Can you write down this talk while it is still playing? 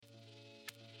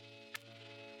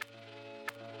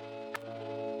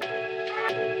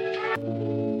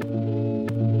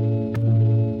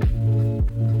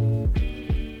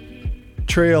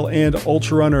Trail and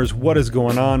ultra runners, what is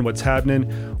going on? What's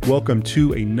happening? Welcome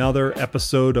to another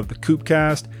episode of the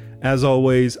Coopcast. As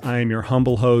always, I am your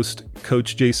humble host,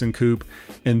 Coach Jason Coop,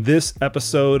 and this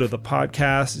episode of the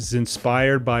podcast is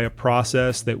inspired by a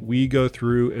process that we go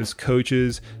through as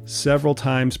coaches several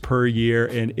times per year,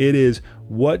 and it is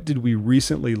what did we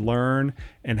recently learn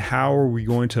and how are we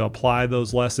going to apply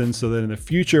those lessons so that in the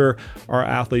future our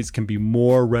athletes can be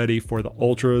more ready for the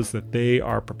ultras that they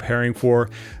are preparing for.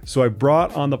 So I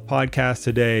brought on the podcast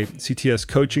today CTS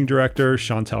coaching director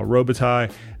Chantel Robitaille,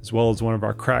 as well as one of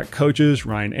our crack coaches,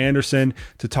 Ryan Anderson,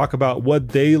 to talk about what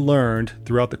they learned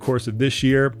throughout the course of this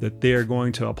year that they are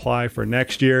going to apply for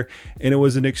next year. And it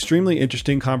was an extremely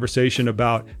interesting conversation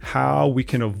about how we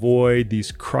can avoid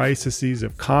these crises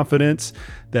of confidence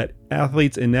that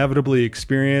athletes inevitably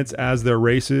experience as their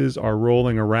races are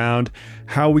rolling around,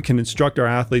 how we can instruct our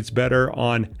athletes better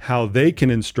on how they can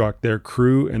instruct their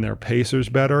crew and their pacers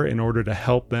better in order to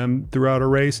help them throughout a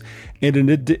race. And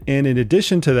in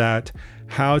addition to that,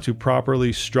 how to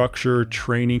properly structure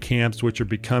training camps, which are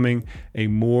becoming a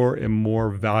more and more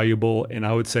valuable, and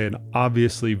I would say an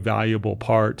obviously valuable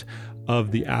part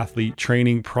of the athlete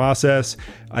training process.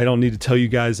 I don't need to tell you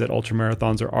guys that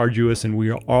ultramarathons are arduous, and we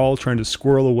are all trying to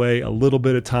squirrel away a little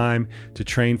bit of time to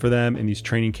train for them, and these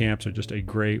training camps are just a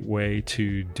great way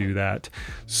to do that.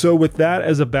 So with that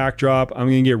as a backdrop, I'm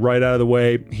going to get right out of the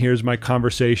way. Here's my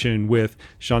conversation with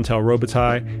Chantel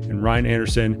Robitaille and Ryan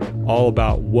Anderson, all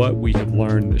about what we have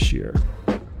learned this year.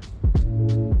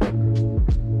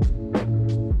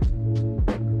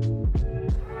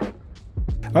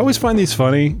 I always find these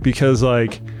funny because,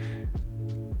 like,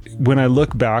 when I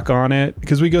look back on it,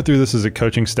 because we go through this as a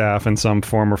coaching staff in some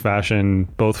form or fashion,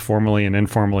 both formally and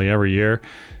informally every year,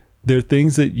 there are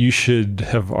things that you should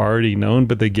have already known,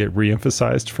 but they get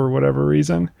reemphasized for whatever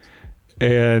reason.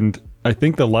 And I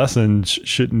think the lessons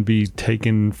shouldn't be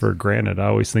taken for granted. I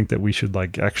always think that we should,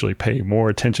 like, actually pay more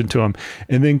attention to them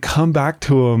and then come back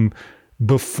to them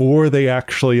before they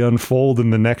actually unfold in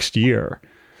the next year.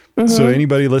 So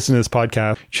anybody listening to this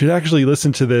podcast should actually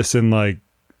listen to this in like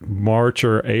March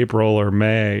or April or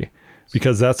May,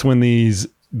 because that's when these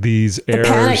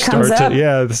errors start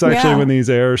to, this is actually when these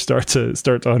errors start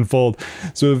to unfold.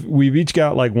 So if we've each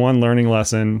got like one learning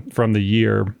lesson from the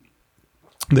year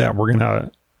that we're going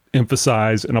to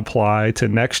emphasize and apply to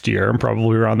next year, and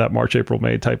probably around that March, April,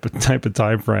 May type of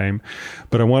time frame.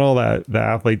 But I want all the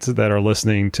athletes that are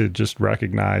listening to just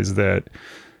recognize that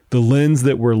the lens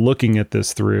that we're looking at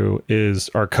this through is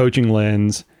our coaching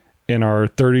lens and our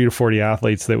 30 to 40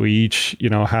 athletes that we each,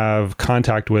 have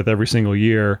contact with every single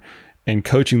year, and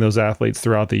coaching those athletes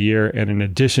throughout the year. And in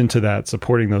addition to that,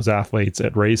 supporting those athletes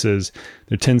at races,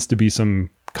 there tends to be some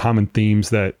common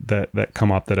themes that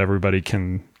come up that everybody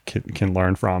can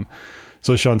learn from.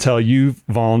 So Chantel, you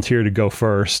volunteered to go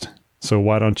first. So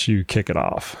why don't you kick it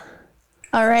off?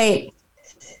 All right.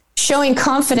 Showing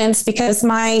confidence, because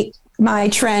my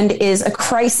trend is a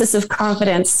crisis of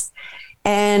confidence.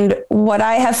 And what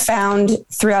I have found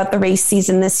throughout the race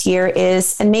season this year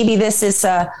is, and maybe this is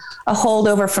a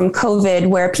holdover from COVID,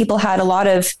 where people had a lot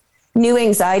of new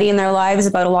anxiety in their lives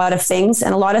about a lot of things,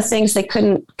 and a lot of things they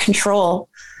couldn't control.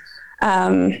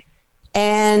 And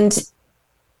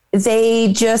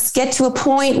they just get to a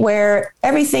point where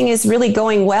everything is really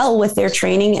going well with their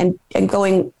training and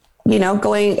going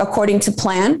according to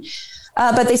plan.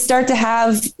 But they start to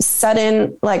have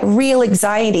sudden, like, real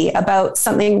anxiety about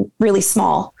something really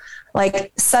small,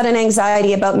 like sudden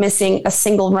anxiety about missing a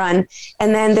single run.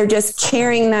 And then they're just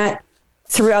carrying that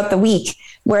throughout the week,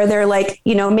 where they're like,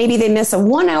 maybe they miss a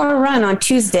 1 hour run on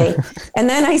Tuesday. And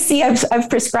then I see I've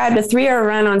prescribed a 3 hour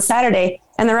run on Saturday,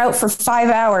 and they're out for 5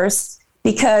 hours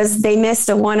because they missed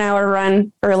a 1 hour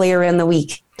run earlier in the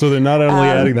week. So they're not only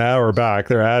adding the hour back,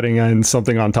 they're adding in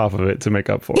something on top of it to make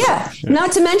up for it. Yeah.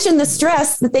 Not to mention the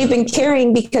stress that they've been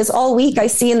carrying, because all week I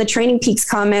see in the Training Peaks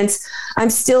comments, I'm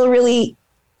still really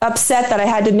upset that I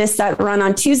had to miss that run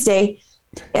on Tuesday.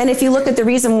 And if you look at the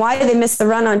reason why they missed the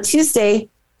run on Tuesday,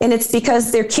 and it's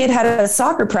because their kid had a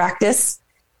soccer practice.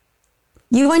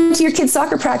 You went to your kid's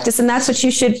soccer practice, and that's what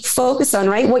you should focus on,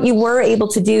 right? What you were able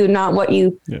to do, not what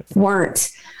you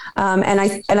weren't. And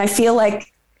I feel like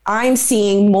I'm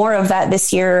seeing more of that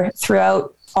this year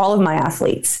throughout all of my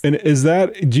athletes. And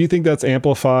do you think that's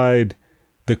amplified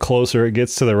the closer it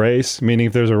gets to the race? Meaning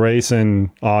if there's a race in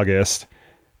August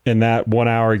and that 1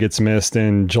 hour gets missed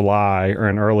in July or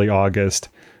in early August,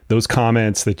 those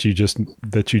comments that you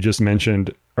just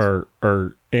mentioned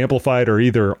are amplified or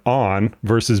either on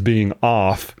versus being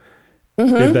off.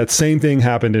 If that same thing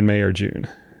happened in May or June.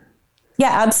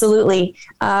 Yeah, absolutely.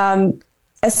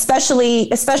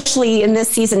 Especially in this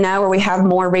season now where we have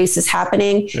more races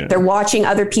happening. Yeah. They're watching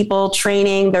other people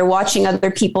training. They're watching other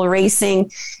people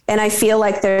racing. And I feel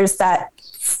like there's that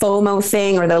FOMO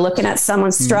thing, or they're looking at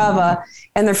someone's Strava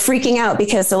and they're freaking out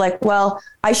because they're like, well,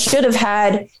 I should have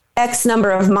had X number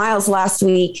of miles last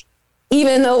week,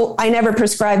 even though I never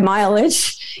prescribed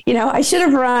mileage. I should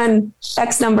have run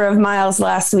X number of miles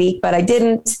last week, but I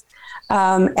didn't.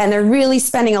 And they're really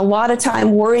spending a lot of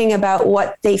time worrying about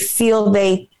what they feel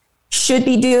they should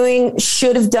be doing,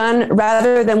 should have done,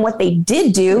 rather than what they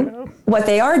did do, what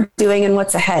they are doing, and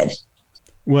what's ahead.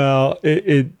 Well,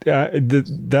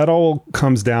 that all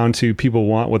comes down to people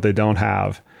want what they don't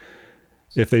have.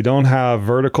 If they don't have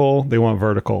vertical, they want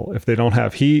vertical. If they don't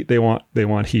have heat, they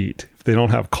want heat. If they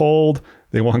don't have cold,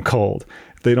 they want cold.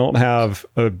 If they don't have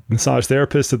a massage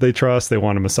therapist that they trust, they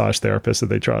want a massage therapist that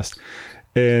they trust.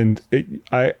 And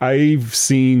I've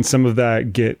seen some of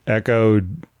that get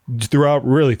echoed throughout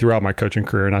my coaching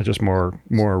career, not just more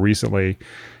recently.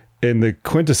 And the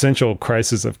quintessential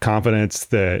crisis of confidence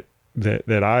that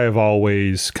I have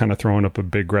always kind of thrown up a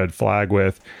big red flag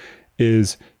with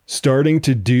is starting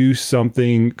to do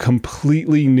something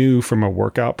completely new from a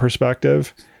workout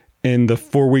perspective in the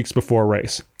 4 weeks before a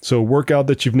race. So a workout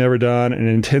that you've never done, an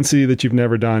intensity that you've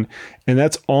never done. And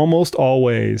that's almost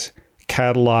always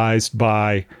catalyzed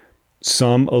by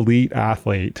some elite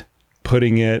athlete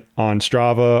putting it on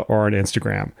Strava or on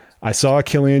Instagram. I saw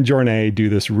Kilian Jornet do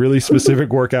this really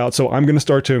specific workout, so I'm going to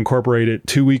start to incorporate it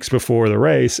 2 weeks before the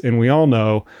race. And we all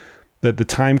know that the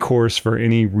time course for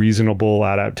any reasonable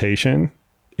adaptation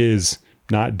is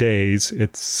not days,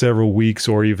 it's several weeks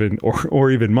or even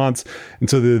months. And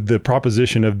so the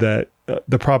proposition of that,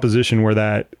 the proposition where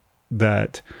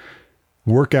that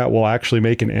workout will actually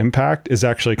make an impact is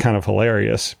actually kind of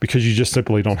hilarious, because you just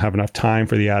simply don't have enough time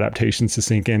for the adaptations to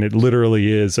sink in. It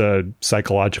literally is a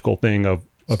psychological thing of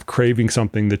craving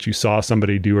something that you saw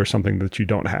somebody do or something that you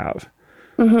don't have.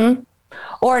 Mm-hmm.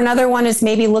 Or another one is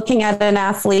maybe looking at an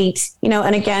athlete,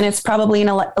 and again, it's probably an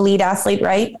elite athlete,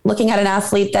 right? Looking at an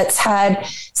athlete that's had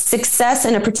success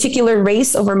in a particular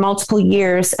race over multiple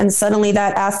years. And suddenly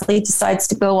that athlete decides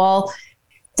to go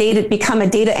become a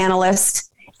data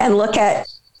analyst and look at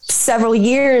several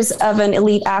years of an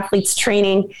elite athlete's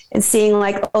training and seeing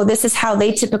like, oh, this is how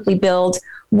they typically build.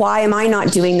 Why am I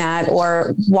not doing that?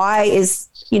 Or why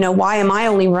am I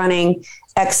only running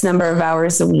X number of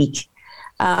hours a week?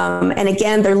 And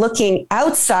again, they're looking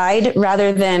outside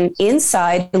rather than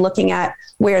inside, looking at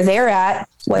where they're at,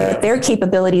 what their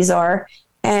capabilities are.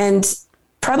 And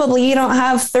probably you don't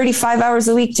have 35 hours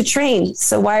a week to train.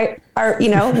 So why are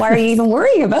you even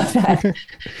worrying about that?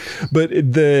 But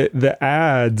the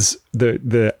ads,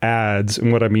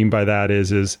 and what I mean by that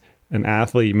is an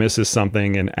athlete misses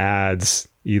something and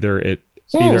either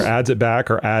adds it back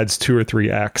or adds 2 or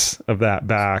 3x of that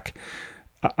back.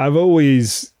 I've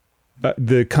always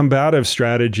the combative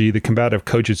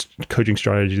coaching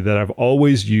strategy that I've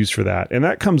always used for that. And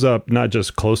that comes up not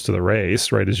just close to the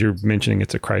race, right? As you're mentioning,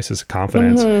 it's a crisis of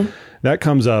confidence. Mm-hmm. That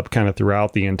comes up kind of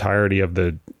throughout the entirety of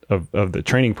the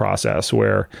training process,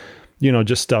 where,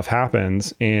 just stuff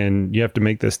happens and you have to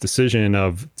make this decision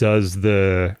of, does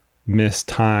the missed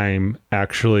time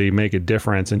actually make a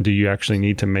difference? And do you actually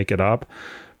need to make it up?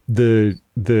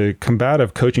 The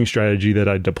combative coaching strategy that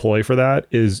I deploy for that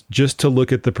is just to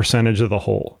look at the percentage of the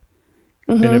whole.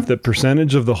 Mm-hmm. And if the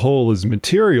percentage of the whole is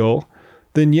material,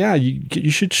 then yeah, you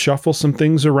should shuffle some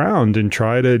things around and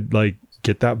try to like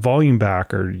get that volume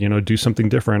back, or, do something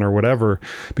different or whatever,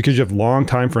 because you have long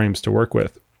time frames to work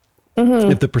with.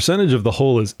 Mm-hmm. If the percentage of the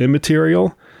whole is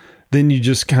immaterial, then you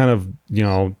just kind of,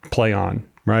 play on,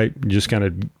 right? You just kind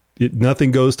of, nothing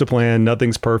goes to plan.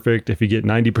 Nothing's perfect. If you get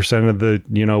 90% of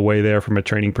the, way there from a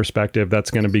training perspective,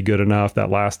 that's going to be good enough. That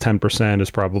last 10%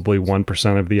 is probably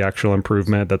 1% of the actual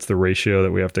improvement. That's the ratio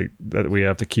that we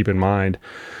have to keep in mind.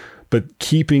 But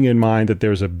keeping in mind that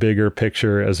there's a bigger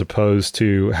picture, as opposed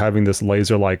to having this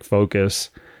laser-like focus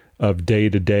of day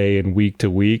to day and week to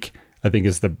week, I think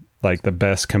is the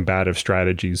best combative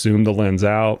strategy. Zoom the lens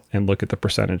out and look at the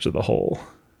percentage of the whole.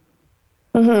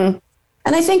 Mm-hmm.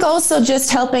 And I think also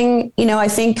just helping, I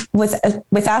think with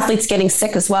athletes getting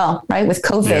sick as well, right? With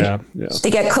COVID, They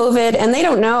get COVID and they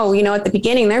don't know, at the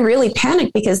beginning, they're really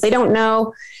panicked because they don't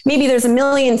know, maybe there's a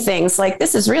million things, like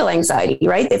this is real anxiety,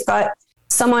 right? They've got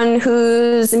someone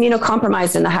who's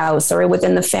immunocompromised in the house or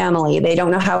within the family. They don't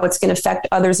know how it's going to affect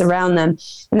others around them.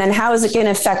 And then how is it going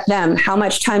to affect them? How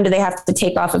much time do they have to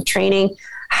take off of training?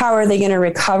 How are they going to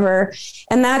recover?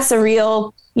 And that's a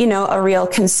real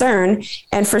concern.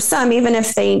 And for some, even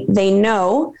if they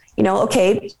know,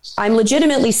 okay, I'm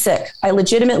legitimately sick. I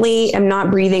legitimately am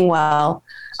not breathing well.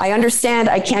 I understand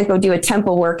I can't go do a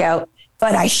tempo workout,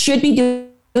 but I should be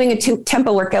doing a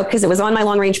tempo workout because it was on my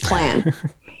long range plan,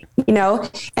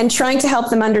 and trying to help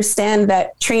them understand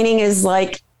that training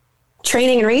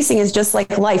and racing is just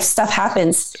like life. Stuff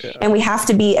happens and we have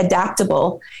to be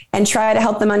adaptable, and try to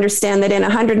help them understand that in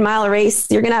 100-mile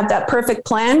race, you're going to have that perfect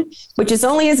plan, which is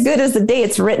only as good as the day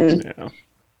it's written. Yeah.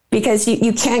 Because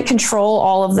you can't control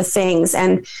all of the things.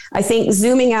 And I think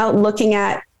zooming out, look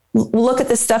at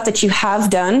the stuff that you have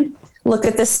done, look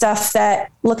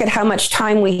at how much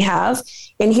time we have.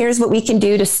 And here's what we can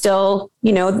do to still,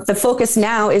 the focus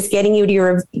now is getting you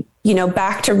to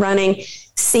back to running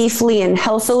safely and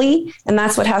healthily. And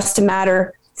that's what has to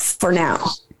matter for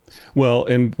now. Well,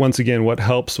 and once again, what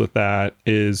helps with that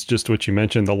is just what you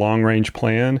mentioned, the long range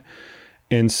plan,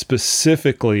 and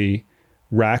specifically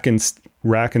rack and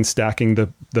stacking the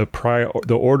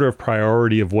order of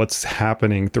priority of what's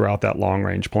happening throughout that long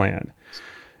range plan.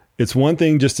 It's one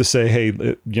thing just to say, hey,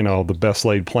 the best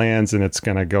laid plans and it's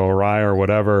going to go awry or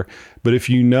whatever. But if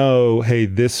hey,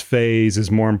 this phase is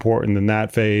more important than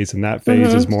that phase, and that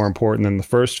phase is more important than the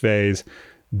first phase,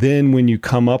 then when you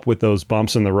come up with those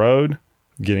bumps in the road,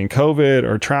 getting COVID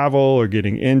or travel or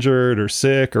getting injured or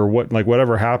sick or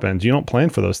whatever happens, you don't plan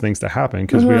for those things to happen,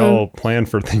 because we all plan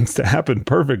for things to happen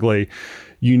perfectly.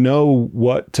 You know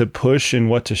what to push and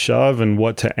what to shove and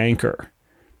what to anchor.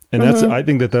 And I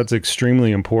think that's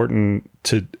extremely important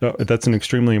that's an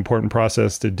extremely important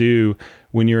process to do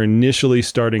when you're initially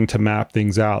starting to map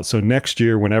things out. So next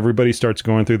year, when everybody starts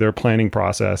going through their planning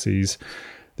processes,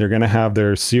 they're going to have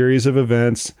their series of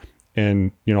events,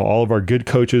 and, all of our good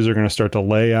coaches are going to start to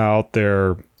lay out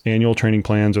their annual training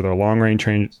plans or their long range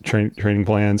training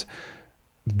plans.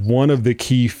 One of the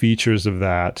key features of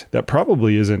that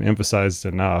probably isn't emphasized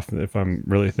enough, if I'm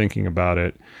really thinking about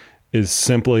it, is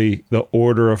simply the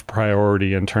order of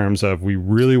priority in terms of, we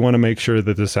really want to make sure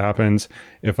that this happens.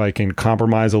 If I can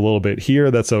compromise a little bit here,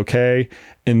 that's okay.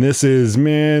 And this is,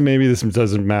 maybe this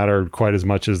doesn't matter quite as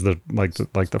much as the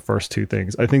first two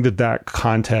things. I think that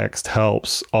context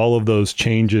helps all of those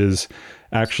changes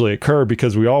actually occur,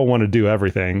 because we all want to do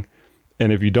everything.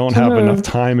 And if you don't have enough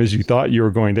time as you thought you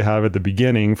were going to have at the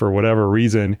beginning, for whatever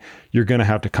reason, you're going to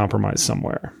have to compromise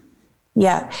somewhere.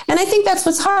 Yeah. And I think that's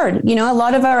what's hard. A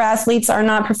lot of our athletes are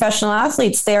not professional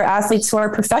athletes. They're athletes who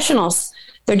are professionals.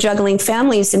 They're juggling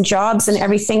families and jobs and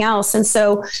everything else. And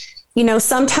so,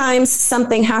 sometimes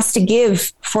something has to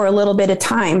give for a little bit of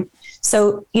time.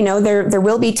 So, there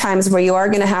will be times where you are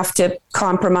going to have to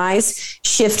compromise,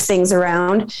 shift things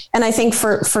around. And I think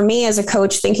for me as a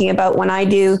coach, thinking about when I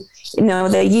do,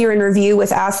 the year in review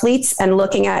with athletes and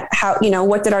looking at how,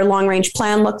 what did our long range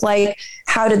plan look like?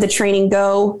 How did the training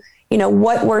go?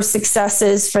 What were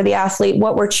successes for the athlete?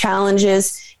 What were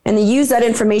challenges? And to use that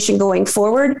information going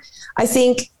forward. I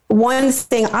think one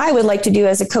thing I would like to do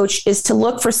as a coach is to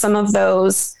look for some of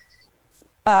those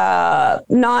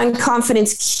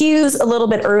non-confidence cues a little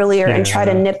bit earlier and try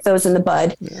to nip those in the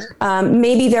bud.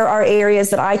 Maybe there are areas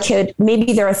that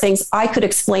maybe there are things I could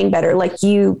explain better. Like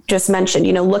you just mentioned,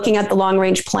 looking at the long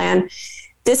range plan,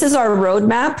 this is our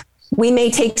roadmap. We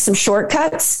may take some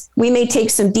shortcuts. We may take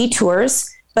some detours,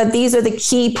 but these are the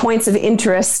key points of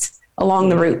interest along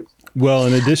the route. Well,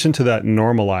 in addition to that,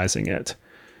 normalizing it,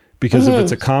 because if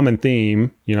it's a common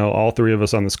theme, all three of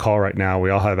us on this call right now, we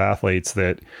all have athletes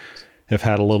that have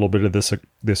had a little bit of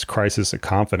this crisis of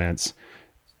confidence.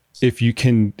 If you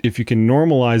can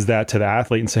normalize that to the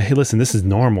athlete and say, hey, listen, this is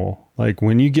normal. Like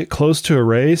when you get close to a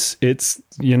race, it's,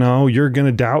 you're going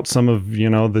to doubt some of,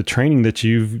 the training that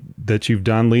you've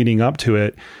done leading up to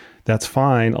it. That's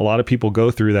fine. A lot of people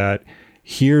go through that.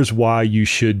 Here's why you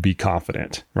should be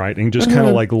confident, right? And just kind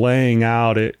of like laying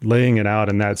it out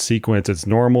in that sequence. It's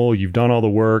normal. You've done all the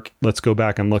work. Let's go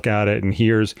back and look at it. And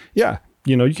here's,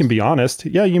 you can be honest.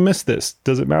 Yeah, you missed this.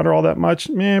 Does it matter all that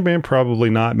much? Probably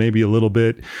not. Maybe a little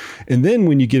bit. And then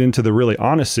when you get into the really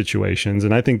honest situations,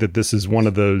 and I think that this is one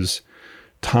of those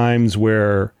times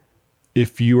where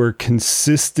if you are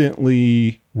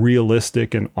consistently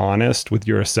realistic and honest with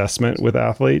your assessment with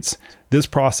athletes, this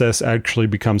process actually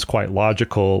becomes quite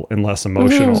logical and less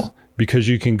emotional, because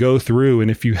you can go through,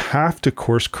 and if you have to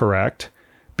course correct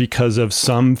because of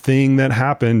something that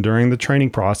happened during the training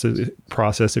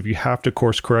process, if you have to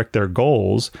course correct their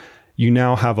goals, you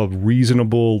now have a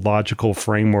reasonable, logical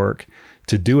framework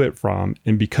to do it from.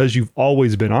 And because you've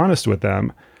always been honest with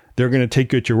them, they're going to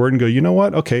take you at your word and go, you know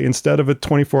what? Okay, instead of a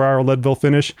 24-hour Leadville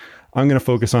finish, I'm going to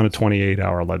focus on a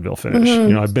 28-hour Leadville finish.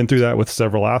 I've been through that with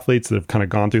several athletes that have kind of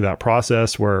gone through that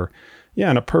process where yeah,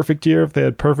 in a perfect year, if they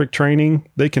had perfect training,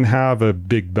 they can have a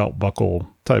big belt buckle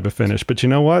type of finish. But you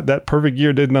know what? That perfect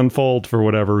year didn't unfold for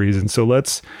whatever reason. So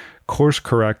let's course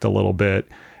correct a little bit.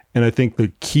 And I think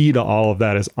the key to all of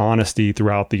that is honesty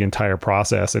throughout the entire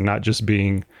process, and not just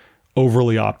being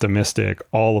overly optimistic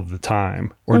all of the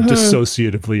time, or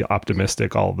dissociatively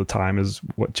optimistic all of the time, is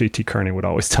what JT Kearney would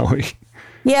always tell me.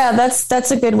 Yeah,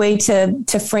 that's a good way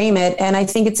to frame it. And I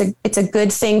think it's a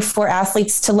good thing for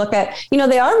athletes to look at. You know,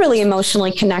 they are really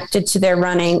emotionally connected to their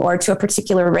running or to a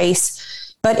particular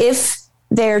race. But if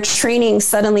their training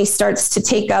suddenly starts to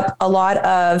take up a lot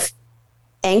of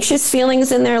anxious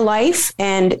feelings in their life,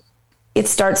 and it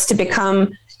starts to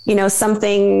become, you know,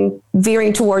 something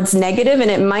veering towards negative, and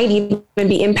it might even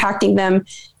be impacting them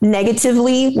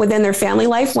negatively within their family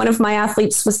life. One of my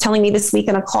athletes was telling me this week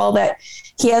in a call that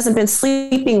he hasn't been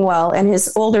sleeping well, and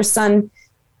his older son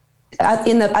at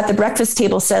the breakfast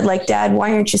table said, like, "Dad,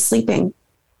 why aren't you sleeping?"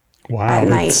 Wow,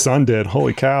 his son did.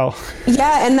 Holy cow.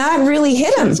 Yeah, and that really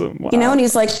hit him. Wow. You know, and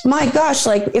he's like, my gosh,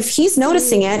 like, if he's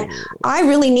noticing it, I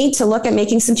really need to look at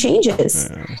making some changes.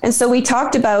 Yeah. And so we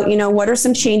talked about, you know, what are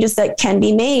some changes that can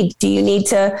be made? Do we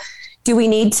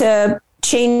need to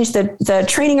change the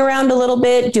training around a little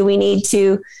bit? Do we need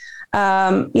to,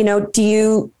 are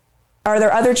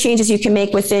there other changes you can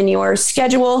make within your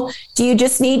schedule? Do you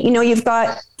just need, you know, you've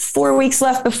got 4 weeks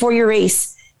left before your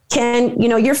race.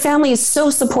 Your family is so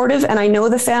supportive, and I know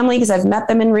the family because I've met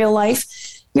them in real life.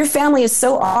 Your family is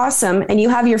so awesome, and you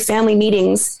have your family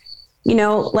meetings, you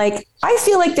know, like, I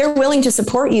feel like they're willing to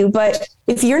support you, but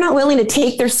if you're not willing to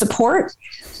take their support,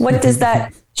 what does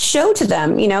that show to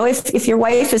them? You know, if your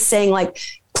wife is saying, like,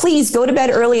 please go to bed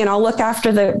early and I'll look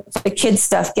after the kids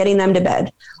stuff, getting them to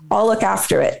bed, I'll look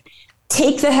after it.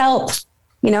 Take the help,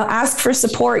 you know, ask for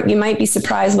support. You might be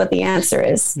surprised what the answer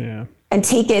is. Yeah. And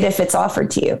take it if it's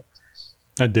offered to you.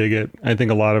 I dig it. I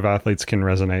think a lot of athletes can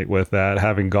resonate with that.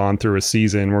 Having gone through a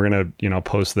season, we're going to, you know,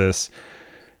 post this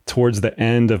towards the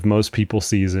end of most people's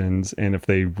seasons. And if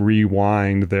they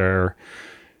rewind their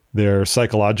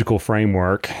psychological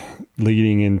framework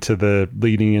leading into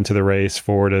the race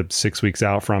 4 to 6 weeks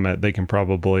out from it, they can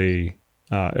probably,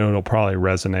 it'll probably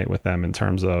resonate with them in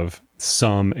terms of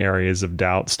some areas of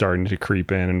doubt starting to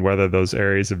creep in, and whether those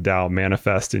areas of doubt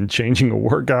manifest in changing a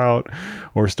workout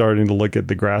or starting to look at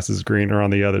the grass is greener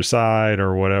on the other side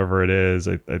or whatever it is.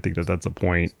 I think that's a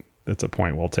point. That's a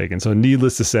point well taken. So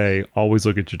needless to say, always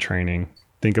look at your training,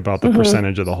 think about the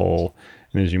percentage of the whole.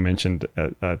 And as you mentioned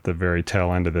at the very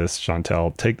tail end of this,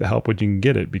 Chantel, take the help when you can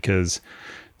get it, because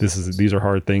these are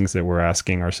hard things that we're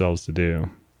asking ourselves to do.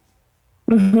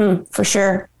 For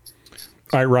sure.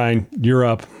 All right, Ryan, you're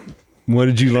up. What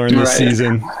did you learn this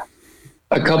season?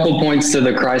 A couple points to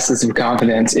the crisis of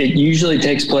confidence. It usually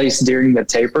takes place during the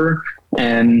taper.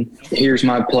 And here's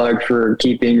my plug for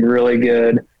keeping really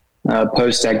good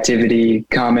post-activity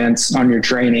comments on your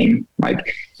training.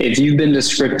 Like, if you've been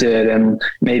descripted and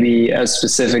maybe a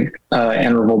specific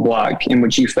interval block in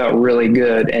which you felt really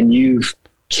good, and you've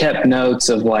kept notes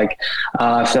of like,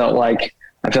 I felt like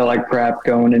crap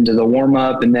going into the warm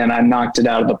up, and then I knocked it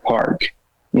out of the park.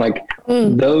 Like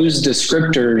those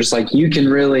descriptors, like, you can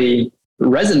really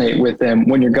resonate with them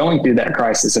when you're going through that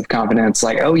crisis of confidence.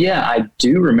 Like, oh yeah, I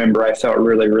do remember I felt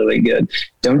really, really good.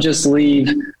 Don't just leave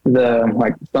the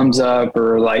like thumbs up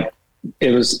or like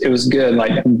it was good.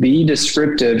 Like, be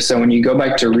descriptive. So when you go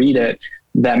back to read it,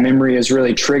 that memory is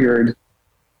really triggered,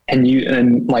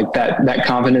 and like that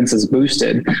confidence is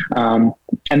boosted. And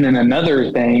then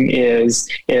another thing is,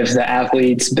 if the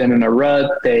athlete's been in a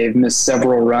rut, they've missed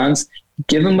several runs,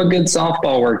 give them a good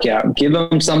softball workout. Give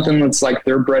them something that's like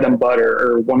their bread and butter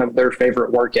or one of their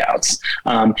favorite workouts.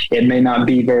 It may not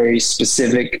be very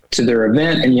specific to their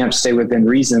event, and you have to stay within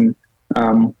reason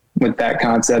with that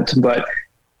concept, but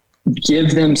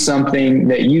give them something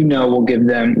that you know will give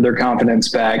them their confidence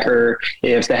back. Or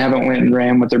if they haven't went and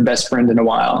ran with their best friend in a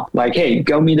while, like, hey,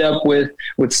 go meet up with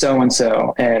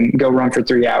so-and-so and go run for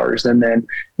 3 hours. And then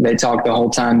they talk the whole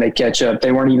time, they catch up.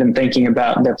 They weren't even thinking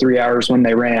about the 3 hours when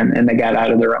they ran, and they got out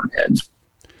of their own head.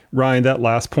 Ryan, that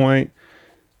last point,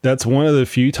 that's one of the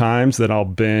few times that I'll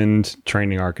bend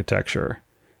training architecture.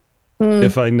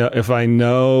 If I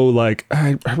know, like,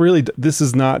 I really,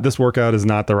 this workout is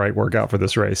not the right workout for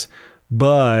this race.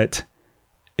 But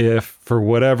if for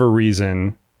whatever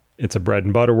reason it's a bread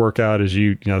and butter workout, as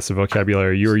that's the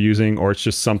vocabulary you're using, or it's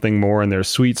just something more in their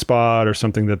sweet spot or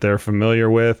something that they're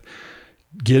familiar with,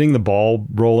 getting the ball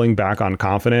rolling back on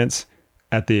confidence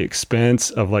at the expense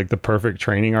of like the perfect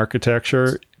training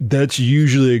architecture, that's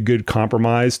usually a good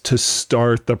compromise to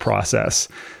start the process.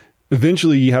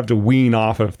 Eventually you have to wean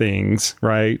off of things,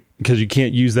 right? because you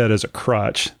can't use that as a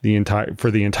crutch for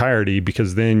the entirety,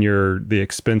 because then the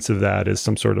expense of that is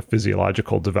some sort of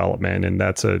physiological development. And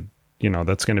that's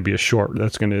that's going to be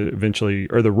that's going to eventually,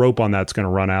 or the rope on that's going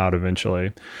to run out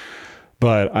eventually.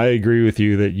 But I agree with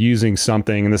you that using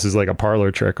something, and this is like a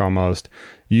parlor trick almost,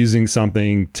 using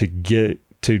something to get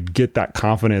that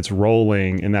confidence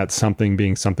rolling, and that something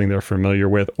being something they're familiar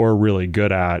with or really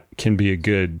good at, can be a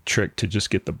good trick to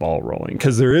just get the ball rolling.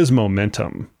 Because there is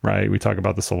momentum, right? We talk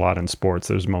about this a lot in sports.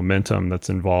 There's momentum that's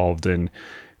involved in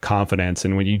confidence.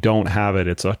 And when you don't have it,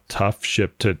 it's a tough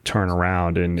ship to turn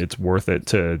around, and it's worth it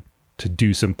to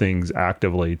do some things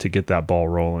actively to get that ball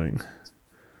rolling.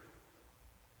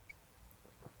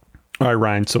 All right,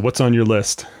 Ryan, so what's on your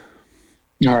list?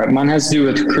 All right, mine has to do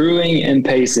with crewing and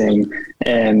pacing,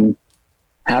 and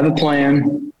have a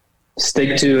plan,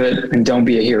 stick to it, and don't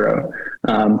be a hero.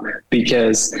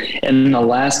 Because in the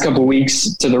last couple of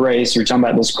weeks to the race, you're talking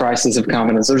about this crisis of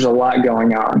confidence. There's a lot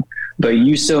going on, but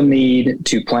you still need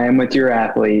to plan with your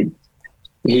athlete.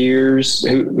 Here's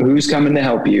who's coming to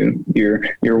help you,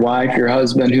 your wife, your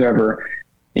husband, whoever.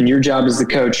 And your job as the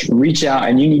coach, reach out,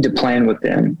 and you need to plan with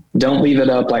them. Don't leave it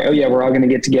up like, oh yeah, we're all going to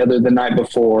get together the night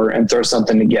before and throw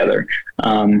something together.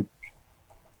 That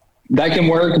can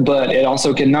work, but it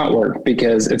also cannot work,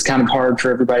 because it's kind of hard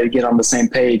for everybody to get on the same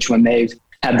page when they've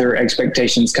had their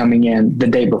expectations coming in the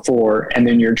day before, and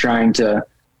then you're trying to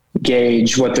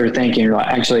gauge what they're thinking. You're like,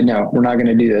 actually, no, we're not going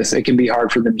to do this. It can be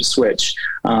hard for them to switch.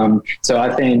 So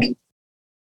I think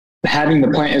having the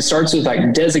plan, it starts with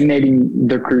like designating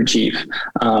the crew chief,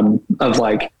 of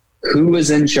like who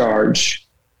is in charge.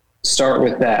 Start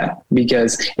with that,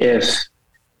 because if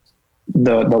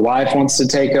the wife wants to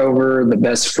take over, the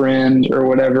best friend or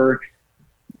whatever,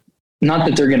 not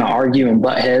that they're going to argue and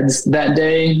butt heads that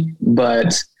day,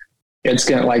 but it's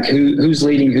going to like who's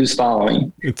leading, who's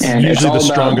following. It's usually the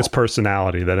strongest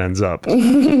personality that ends up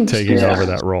taking over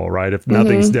that role, right? If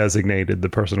nothing's designated, the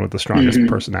person with the strongest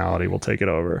personality will take it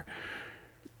over.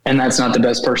 And that's not the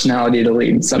best personality to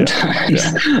lead sometimes.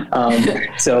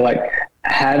 So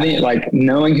like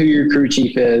knowing who your crew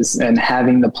chief is and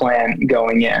having the plan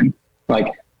going in,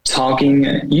 like talking,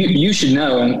 you should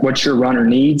know what your runner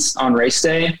needs on race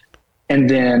day, and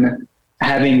then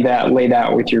having that laid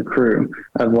out with your crew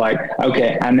of like,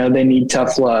 okay, I know they need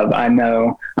tough love. I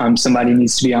know somebody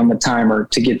needs to be on the timer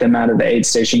to get them out of the aid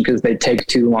station because they take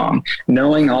too long.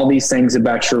 Knowing all these things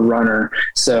about your runner,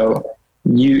 so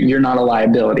you're not a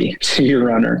liability to your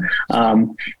runner.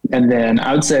 And then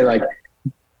I would say like,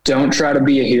 don't try to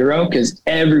be a hero, because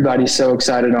everybody's so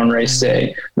excited on race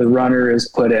day. The runner has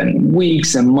put in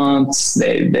weeks and months.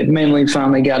 They've mainly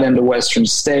finally got into Western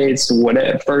States,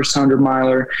 whatever, first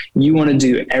 100-miler. You want to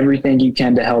do everything you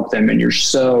can to help them, and you're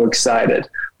so excited.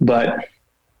 But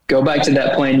go back to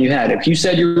that plan you had. If you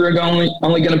said you were only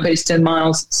going to pace 10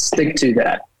 miles, stick to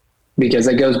that, because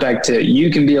it goes back to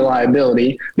you can be a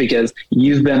liability because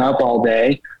you've been up all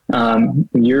day.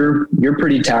 You're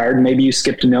pretty tired. Maybe you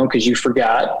skipped a meal because you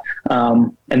forgot.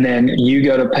 And then you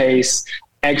go to pace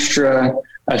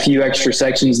a few extra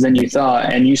sections than you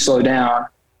thought, and you slow down.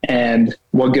 And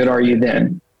what good are you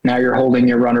then? Now you're holding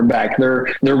your runner back. They're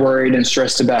worried and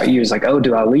stressed about you. It's like, oh,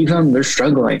 do I leave them? They're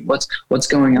struggling. What's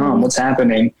going on? What's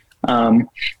happening? And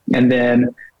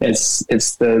then it's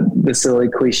the silly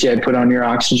cliche, put on your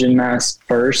oxygen mask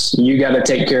first. You got to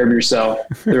take care of yourself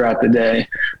throughout the day.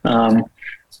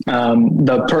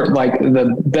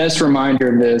 The best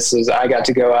reminder of this is I got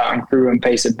to go out and crew and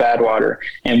pace at Badwater,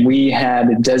 and we had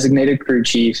a designated crew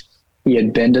chief. He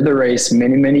had been to the race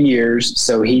many, many years,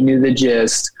 so he knew the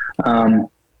gist.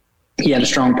 He had a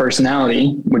strong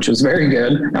personality, which was very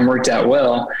good and worked out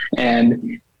well.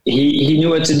 And he knew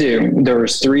what to do. There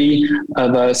was 3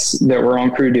 of us that were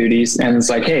on crew duties, and it's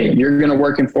like, hey, you're going to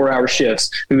work in 4-hour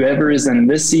shifts. Whoever is in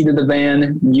this seat of the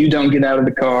van, you don't get out of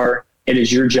the car. It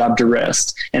is your job to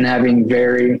rest, and having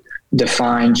very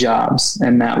defined jobs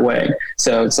in that way.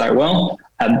 So it's like, well,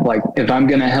 if I'm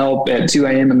going to help at 2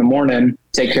 a.m. in the morning,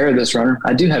 take care of this runner,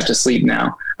 I do have to sleep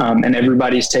now. And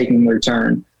everybody's taking their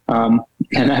turn. And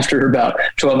after about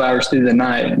 12 hours through the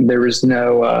night, there was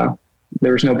no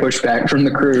pushback from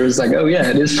the crew. It was like, oh yeah,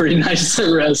 it is pretty nice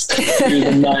to rest through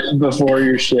the night before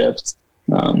your shift.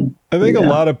 I think a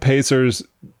lot of pacers,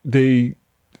 they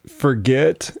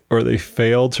forget or they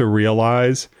fail to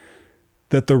realize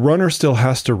that the runner still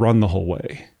has to run the whole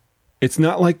way. It's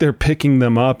not like they're picking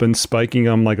them up and spiking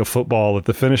them like a football at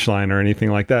the finish line or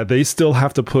anything like that. They still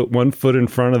have to put one foot in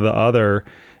front of the other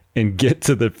and get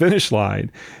to the finish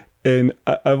line. And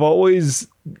I've always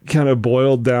kind of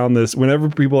boiled down this whenever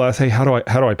people ask, hey, how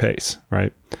do I pace?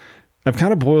 Right. I've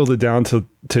kind of boiled it down to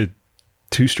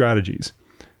 2 strategies.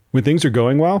 when things are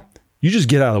going well, you just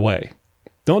get out of the way.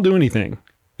 Don't do anything.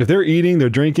 If they're eating, they're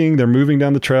drinking, they're moving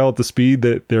down the trail at the speed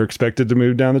that they're expected to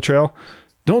move down the trail,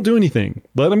 don't do anything.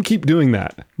 Let them keep doing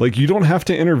that. Like, you don't have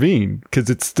to intervene because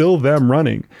it's still them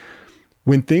running.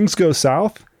 When things go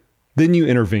south, then you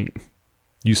intervene.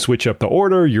 You switch up the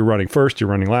order. You're running first, you're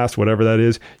running last, whatever that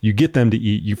is. You get them to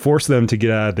eat. You force them to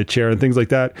get out of the chair and things like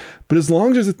that. But as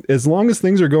long as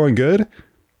things are going good,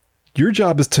 your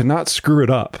job is to not screw it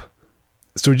up.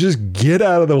 So just get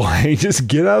out of the way. Just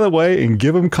get out of the way and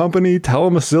give them company. Tell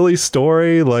them a silly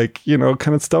story, like, you know,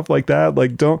 kind of stuff like that.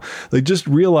 Like, just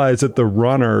realize that the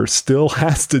runner still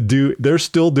has to do, they're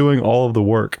still doing all of the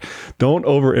work. Don't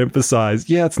overemphasize.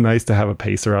 Yeah, it's nice to have a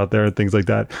pacer out there and things like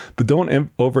that, but don't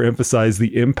overemphasize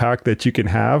the impact that you can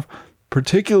have,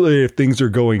 particularly if things are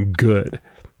going good.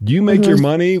 You make your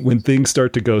money when things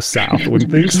start to go south. When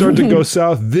things start to go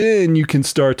south, then you can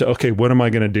start to, okay, what am I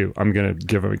going to do? I'm going to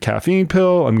give them a caffeine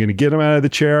pill. I'm going to get them out of the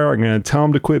chair. I'm going to tell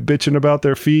them to quit bitching about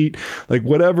their feet. Like,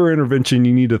 whatever intervention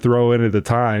you need to throw in at the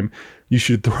time, you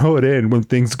should throw it in when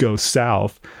things go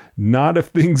south, not if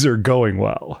things are going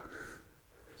well.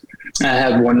 I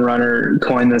had one runner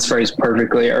coin this phrase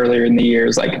perfectly earlier in the year.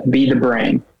 It's like, be the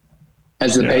brain.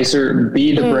 As the pacer,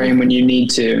 be the brain when you need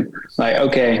to. Like,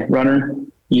 okay, runner,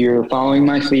 you're following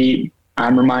my feet.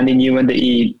 I'm reminding you when to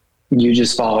eat. You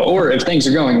just follow. Or if things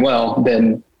are going well,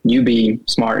 then you be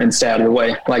smart and stay out of the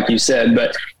way, like you said.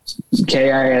 But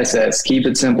KISS, keep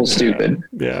it simple, stupid.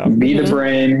 Yeah. Be the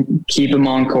brain, keep them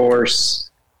on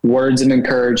course, words of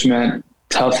encouragement,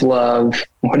 tough love,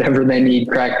 whatever they need,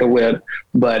 crack the whip.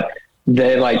 But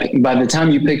they, like, by the time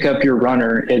you pick up your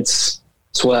runner, it's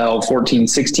 12, 14,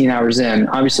 16 hours in.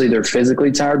 Obviously they're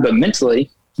physically tired, but mentally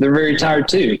they're very tired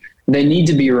too. They need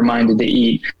to be reminded to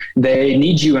eat. They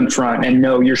need you in front and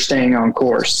know you're staying on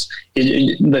course.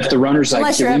 If the runner's like,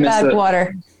 unless you're at bad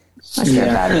water.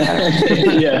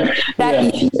 Yeah.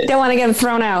 Don't want to get them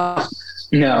thrown out.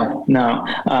 No.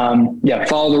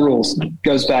 Follow the rules.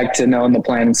 Goes back to knowing the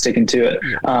plan and sticking to it.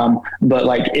 But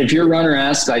like, if your runner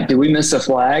asks, like, did we miss a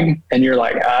flag? And you're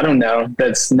like, I don't know.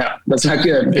 That's not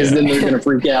good, because then they're going to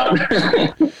freak out.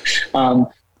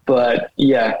 But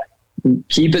yeah,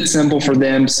 keep it simple for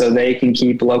them so they can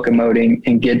keep locomoting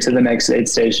and get to the next aid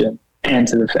station and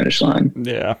to the finish line.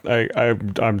 Yeah,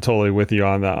 I'm totally with you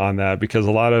on that, because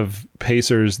a lot of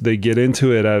pacers, they get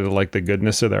into it out of like the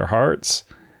goodness of their hearts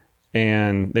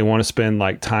and they want to spend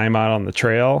like time out on the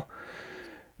trail,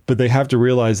 but they have to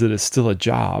realize that it's still a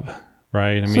job,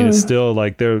 right? I mean, it's still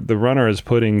like the runner is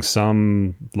putting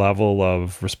some level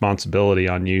of responsibility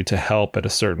on you to help at a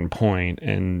certain point,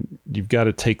 and you've got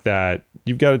to take that.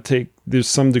 There's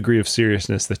some degree of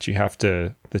seriousness that you have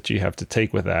to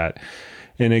take with that.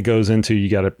 And it goes into, you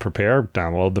got to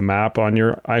download the map on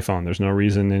your iPhone. There's no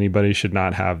reason anybody should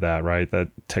not have that, right? That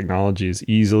technology is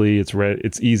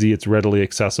it's readily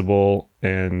accessible.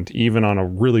 And even on a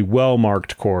really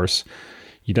well-marked course,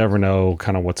 you never know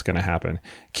kind of what's going to happen.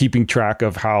 Keeping track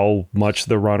of how much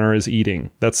the runner is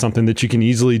eating. That's something that you can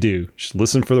easily do. Just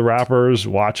listen for the wrappers,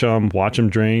 watch them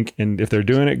drink. And if they're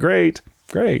doing it, great.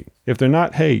 If they're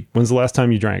not, hey, when's the last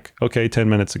time you drank? Okay, 10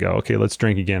 minutes ago. Okay, let's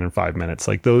drink again in 5 minutes.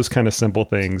 Like those kind of simple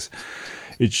things.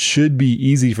 It should be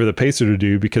easy for the pacer to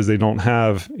do, because they don't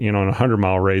have, in a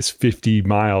 100-mile race, 50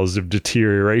 miles of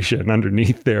deterioration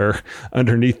underneath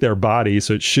their body.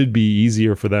 So it should be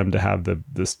easier for them to have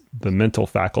the mental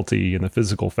faculty and the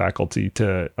physical faculty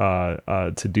to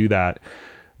do that.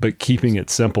 But keeping it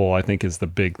simple, I think, is the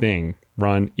big thing.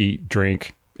 Run, eat,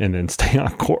 drink, and then stay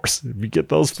on course. If you get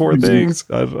those four things,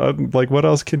 like, what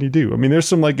else can you do? I mean, there's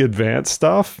some like advanced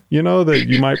stuff, that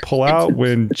you might pull out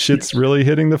when shit's really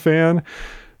hitting the fan.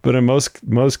 But in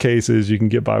most cases, you can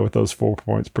get by with those 4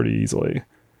 points pretty easily.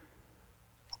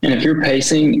 And if you're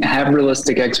pacing, have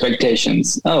realistic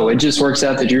expectations. Oh, it just works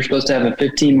out that you're supposed to have a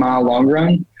 15-mile long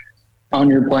run on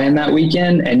your plan that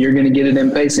weekend, and you're going to get it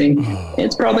in pacing.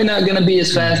 It's probably not going to be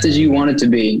as fast as you want it to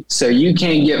be. So you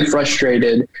can't get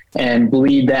frustrated and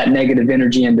bleed that negative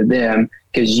energy into them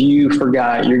because you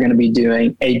forgot you're going to be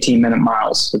doing 18-minute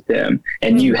miles with them,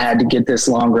 and you had to get this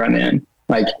long run in.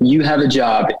 Like, you have a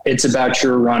job. It's about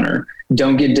your runner.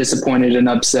 Don't get disappointed and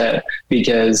upset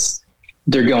because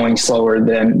they're going slower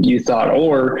than you thought,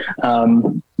 or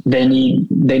they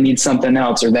need something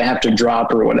else, or they have to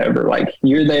drop or whatever. Like,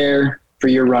 you're there for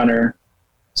your runner,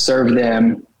 serve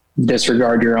them,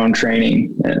 disregard your own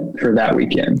training for that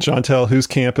weekend. Chantel, whose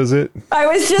camp is it? I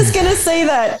was just going to say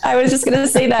that.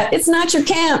 It's not your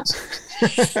camp.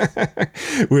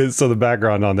 So the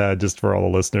background on that, just for all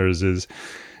the listeners, is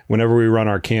whenever we run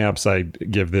our camps, I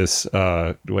give this,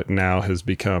 what now has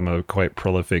become a quite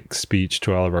prolific speech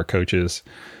to all of our coaches.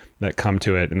 that come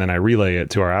to it. And then I relay it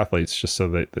to our athletes just so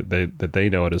that they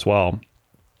know it as well.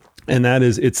 And that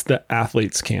is, it's the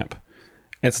athletes camp.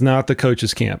 It's not the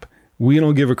coaches camp. We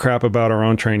don't give a crap about our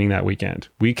own training that weekend.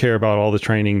 We care about all the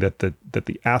training that the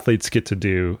athletes get to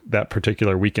do that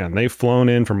particular weekend. They've flown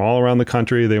in from all around the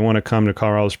country. They want to come to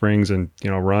Colorado Springs and,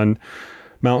 run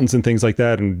mountains and things like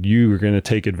that. And you are going to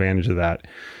take advantage of that.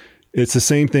 It's the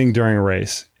same thing during a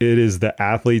race. It is the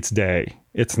athlete's day.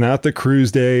 It's not the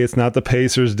crew's day. It's not the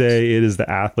pacer's day. It is the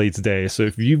athlete's day. So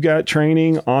if you've got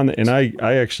training on, and I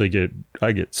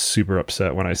get super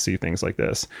upset when I see things like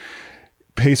this.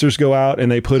 Pacers go out and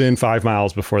they put in 5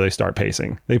 miles before they start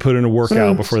pacing. They put in a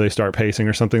workout before they start pacing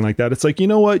or something like that. It's like, you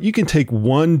know what? You can take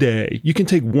one day. You can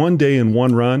take one day and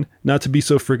one run, not to be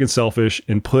so freaking selfish,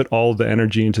 and put all of the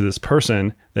energy into this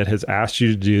person that has asked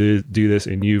you to do this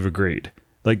and you've agreed.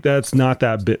 Like, that's not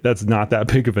that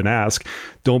big of an ask.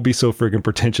 Don't be so freaking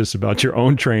pretentious about your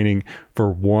own training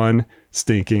for one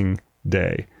stinking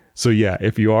day. So yeah,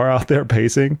 if you are out there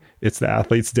pacing, it's the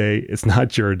athlete's day. It's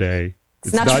not your day.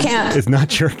 It's not your camp. It's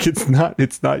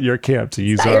not your camp, to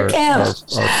use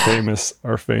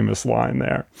our famous line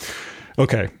there.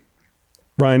 Okay.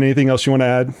 Ryan, anything else you want to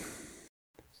add?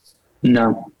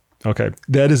 No. Okay.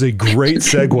 That is a great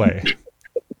segue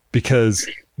because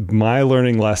my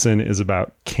learning lesson is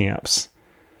about camps.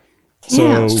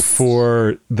 So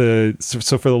for the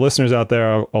listeners out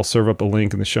there, I'll serve up a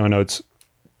link in the show notes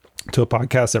to a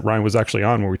podcast that Ryan was actually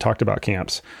on where we talked about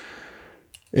camps.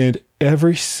 And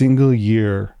every single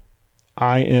year,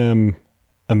 I am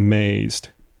amazed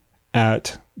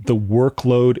at the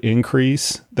workload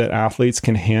increase that athletes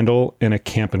can handle in a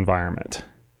camp environment.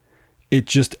 It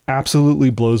just absolutely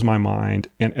blows my mind.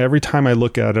 And every time I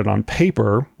look at it on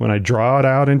paper, when I draw it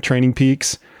out in Training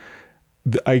Peaks,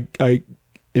 I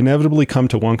inevitably come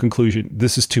to one conclusion.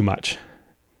 This is too much.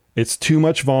 It's too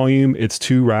much volume. It's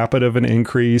too rapid of an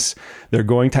increase. They're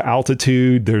going to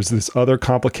altitude. There's this other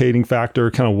complicating factor,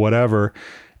 kind of whatever.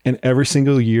 And every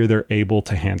single year they're able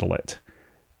to handle it.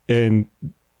 And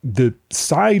the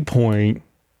side point,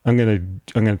 I'm going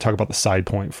to talk about the side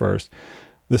point first.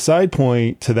 The side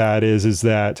point to that is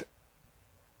that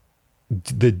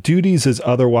the duties is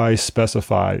otherwise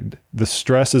specified. The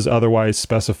stress is otherwise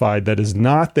specified that is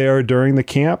not there during the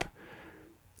camp.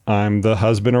 I'm the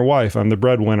husband or wife. I'm the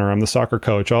breadwinner. I'm the soccer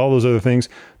coach. All those other things.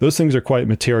 Those things are quite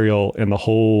material in the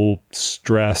whole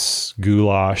stress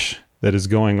goulash that is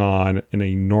going on in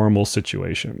a normal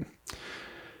situation.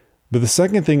 But the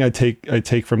second thing I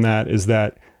take from that is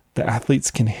that the athletes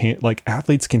can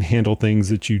handle things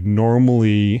that you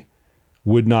normally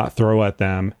would not throw at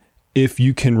them if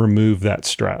you can remove that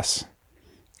stress.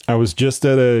 I was just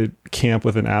at a camp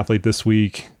with an athlete this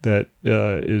week that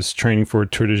is training for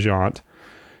Tour de Géant.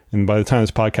 And by the time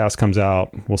this podcast comes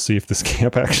out, we'll see if this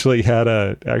camp actually had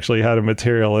a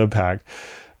material impact.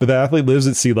 But the athlete lives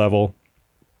at sea level,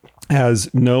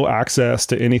 has no access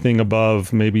to anything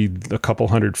above maybe a couple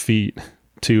 100 feet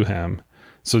to him.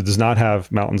 So it does not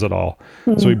have mountains at all.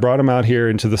 Mm-hmm. So we brought him out here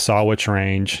into the Sawwich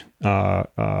Range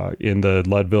in the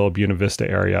Leadville, Buena Vista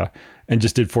area and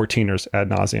just did 14ers ad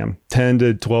nauseum, 10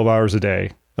 to 12 hours a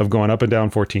day of going up and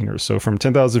down 14ers. So from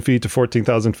 10,000 feet to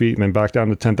 14,000 feet and then back down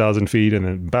to 10,000 feet and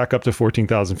then back up to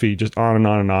 14,000 feet, just on and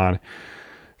on and on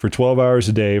for 12 hours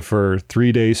a day for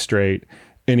 3 days straight.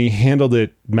 And he handled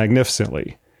it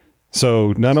magnificently.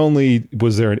 So not only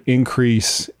was there an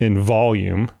increase in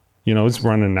volume, it's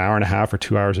running an hour and a half or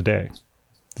 2 hours a day.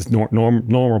 This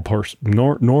normal person.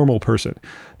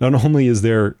 Not only is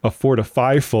there a 4 to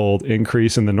 5-fold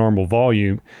increase in the normal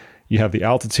volume, you have the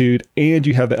altitude and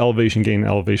you have the elevation gain and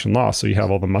elevation loss. So you have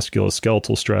all the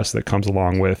musculoskeletal stress that comes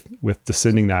along with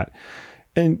descending that.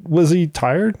 And was he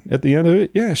tired at the end of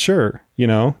it? Yeah, sure.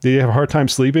 Did he have a hard time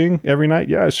sleeping every night?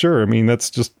 Yeah, sure. I mean, that's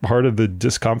just part of the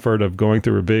discomfort of going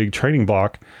through a big training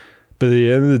block. But at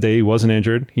the end of the day, he wasn't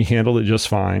injured. He handled it just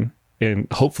fine. And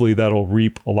hopefully that'll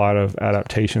reap a lot of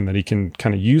adaptation that he can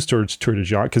kind of use towards Tour de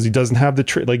Géant, because he doesn't have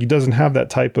he doesn't have that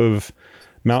type of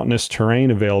mountainous terrain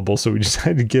available. So we just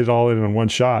had to get it all in on one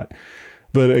shot.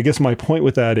 But I guess my point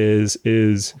with that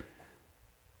is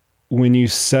when you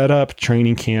set up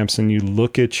training camps and you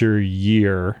look at your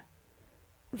year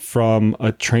from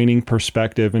a training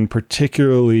perspective, and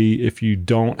particularly if you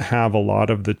don't have a lot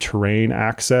of the terrain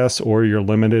access or you're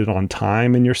limited on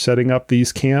time and you're setting up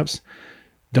these camps,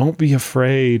 don't be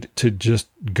afraid to just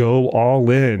go all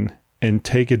in and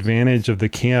take advantage of the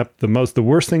camp. The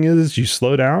worst thing is you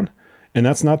slow down, and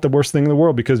that's not the worst thing in the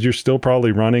world, because you're still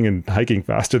probably running and hiking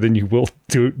faster than you will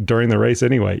do during the race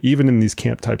anyway, even in these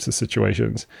camp types of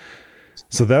situations.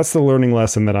 So that's the learning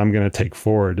lesson that I'm going to take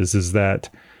forward is that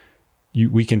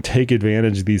we can take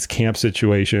advantage of these camp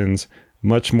situations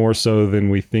much more so than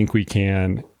we think we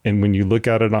can. And when you look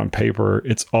at it on paper,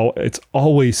 it's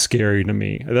always scary to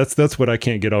me. That's what I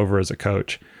can't get over as a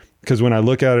coach. Because when I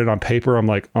look at it on paper, I'm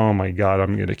like, oh my God,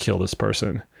 I'm going to kill this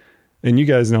person. And you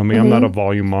guys know me, I'm not a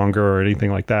volume monger or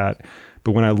anything like that.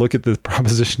 But when I look at the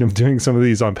proposition of doing some of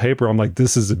these on paper, I'm like,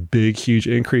 this is a big, huge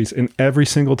increase. And every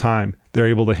single time they're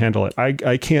able to handle it.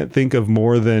 I can't think of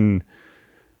more than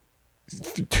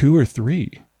 2 or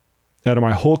 3 out of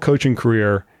my whole coaching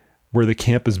career where the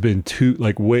camp has been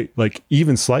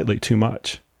even slightly too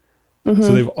much.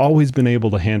 So they've always been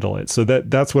able to handle it. So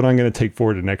that's what I'm going to take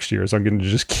forward to next year, is I'm going to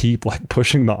just keep like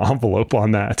pushing the envelope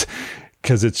on that,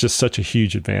 because it's just such a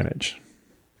huge advantage.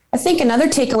 I think another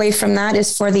takeaway from that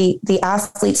is for the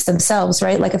athletes themselves,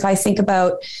 right? Like if I think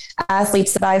about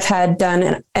athletes that I've had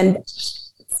done, and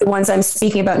the ones I'm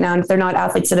speaking about now, they're not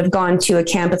athletes that have gone to a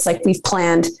camp. It's like we've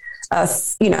planned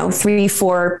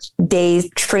 3-4 days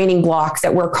training block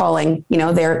that we're calling,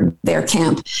 their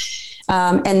camp.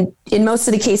 And in most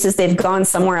of the cases, they've gone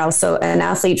somewhere else. So an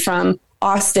athlete from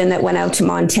Austin that went out to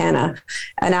Montana,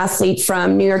 an athlete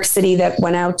from New York City that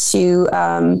went out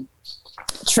to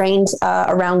trained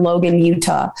around Logan,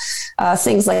 Utah,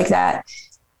 things like that.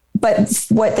 But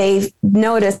what they've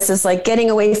noticed is like getting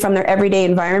away from their everyday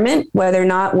environment, where they're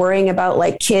not worrying about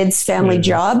like kids, family,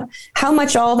 job, how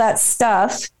much all that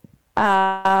stuff,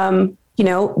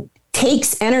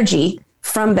 takes energy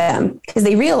from them, because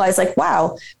they realize like,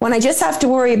 wow, when I just have to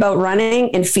worry about running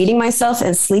and feeding myself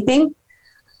and sleeping,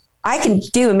 I can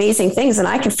do amazing things and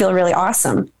I can feel really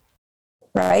awesome.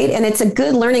 Right. And it's a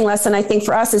good learning lesson, I think,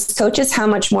 for us as coaches, how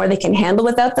much more they can handle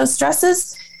without those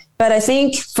stresses. But I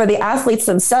think for the athletes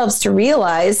themselves to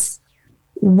realize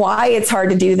why it's hard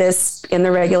to do this in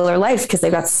their regular life, because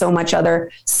they've got so much other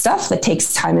stuff that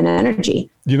takes time and energy.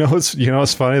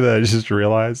 What's funny that I just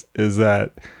realized is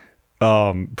that,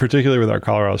 particularly with our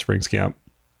Colorado Springs camp,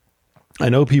 I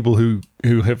know people who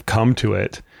have come to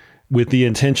it with the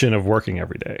intention of working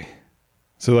every day.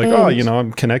 So like,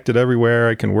 I'm connected everywhere.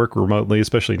 I can work remotely,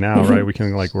 especially now, right? We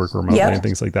can like work remotely and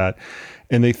things like that.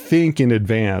 And they think in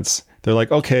advance. They're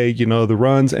like, okay, the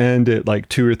runs end at like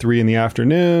 2 or 3 in the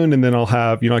afternoon, and then I'll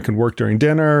have, I can work during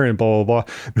dinner and blah, blah,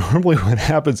 blah. Normally what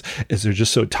happens is they're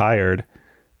just so tired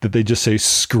that they just say,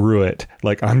 screw it.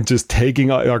 Like, I'm just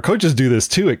taking, our coaches do this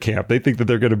too at camp. They think that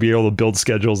they're going to be able to build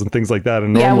schedules and things like that.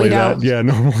 And normally that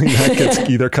gets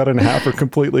either cut in half or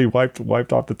completely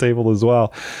wiped off the table as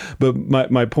well. But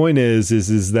my point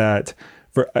is that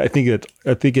I think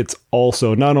it's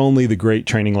also not only the great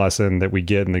training lesson that we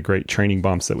get and the great training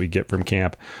bumps that we get from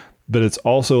camp, but it's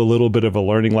also a little bit of a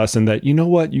learning lesson that,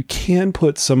 you can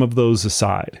put some of those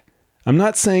aside. I'm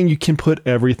not saying you can put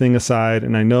everything aside.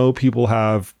 And I know people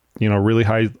have, really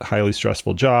highly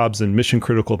stressful jobs and mission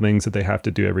critical things that they have to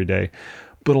do every day.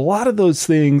 But a lot of those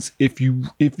things, if you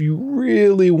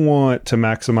really want to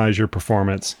maximize your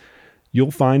performance,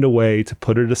 you'll find a way to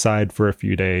put it aside for a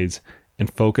few days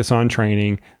and focus on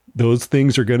training. Those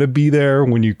things are going to be there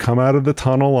when you come out of the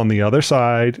tunnel on the other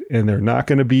side, and they're not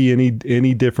going to be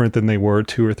any different than they were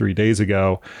 2 or 3 days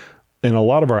ago. And a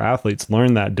lot of our athletes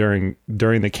learn that during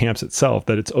the camps itself,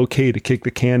 that it's okay to kick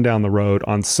the can down the road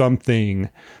on something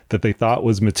that they thought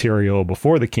was material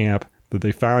before the camp, that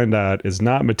they found out is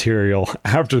not material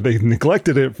after they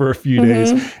neglected it for a few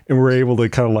days, and were able to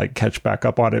kind of like catch back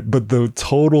up on it. But the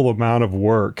total amount of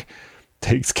work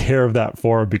takes care of that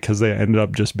for them, because they ended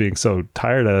up just being so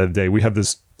tired out of the day. We have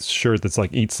this shirt that's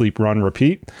like eat, sleep, run,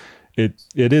 repeat. It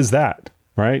is that,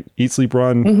 right? Eat, sleep,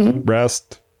 run,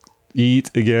 rest,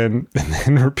 eat again, and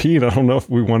then repeat. I don't know if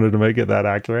we wanted to make it that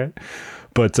accurate,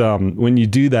 but when you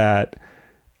do that,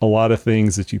 a lot of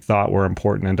things that you thought were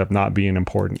important end up not being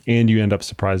important, and you end up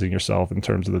surprising yourself in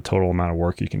terms of the total amount of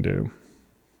work you can do.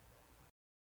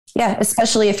 Yeah,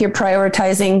 especially if you're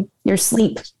prioritizing your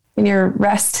sleep and your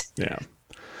rest. Yeah.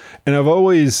 And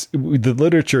the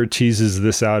literature teases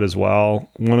this out as well.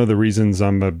 One of the reasons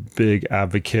I'm a big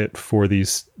advocate for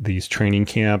these training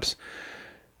camps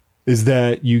is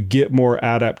that you get more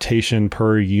adaptation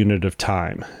per unit of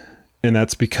time. And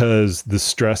that's because the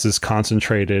stress is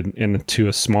concentrated into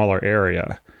a smaller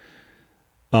area.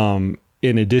 In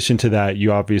addition to that,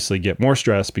 you obviously get more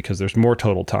stress because there's more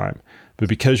total time. But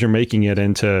because you're making it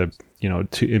into,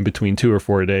 in between 2 or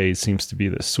 4 days seems to be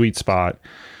the sweet spot.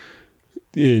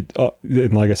 And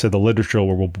like I said, the literature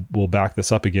will back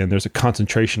this up again. There's a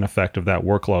concentration effect of that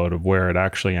workload of where it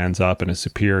actually ends up in a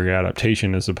superior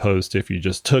adaptation, as opposed to if you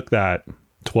just took that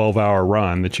 12-hour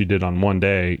run that you did on one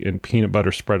day and peanut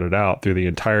butter spread it out through the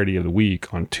entirety of the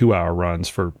week on 2-hour runs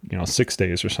for 6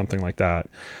 days or something like that.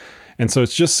 And so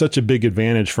it's just such a big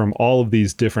advantage from all of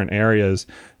these different areas,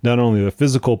 not only the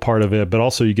physical part of it, but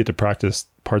also you get to practice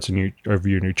parts of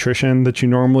your nutrition that you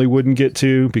normally wouldn't get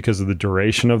to because of the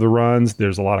duration of the runs.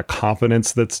 There's a lot of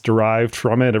confidence that's derived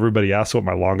from it. Everybody asks what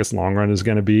my longest long run is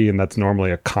going to be, and that's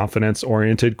normally a confidence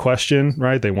oriented question,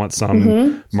 right? They want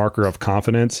some marker of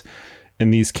confidence.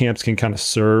 And these camps can kind of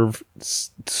serve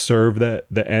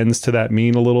the ends to that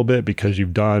mean a little bit, because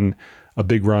you've done a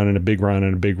big run and a big run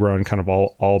and a big run kind of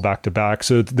all back to back.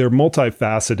 So they're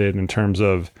multifaceted in terms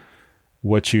of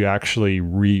what you actually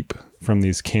reap from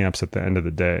these camps at the end of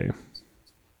the day.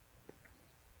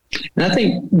 And I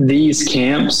think these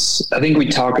camps, I think we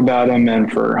talk about them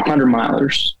and for 100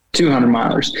 milers, 200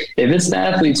 milers. If it's the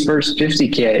athlete's first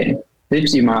 50K,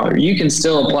 50 miler, you can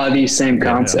still apply these same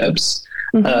concepts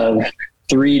of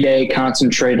 3-day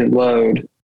concentrated load.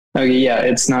 Okay, yeah,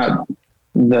 it's not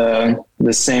the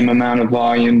same amount of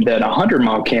volume that a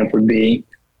 100-mile camp would be,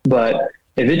 but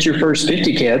if it's your first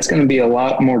 50K, that's going to be a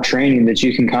lot more training that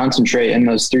you can concentrate in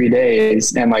those 3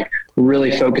 days and like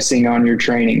really focusing on your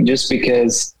training, just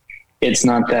because it's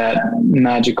not that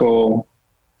magical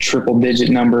triple digit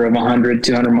number of 100,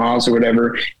 200 miles or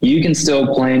whatever. You can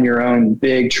still plan your own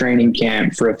big training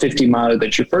camp for a 50 miler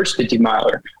that's your first 50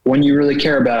 miler. When you really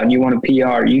care about and you want a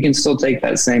PR, you can still take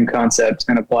that same concept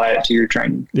and apply it to your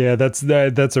training. Yeah, that's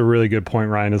a really good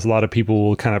point, Ryan, is a lot of people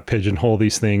will kind of pigeonhole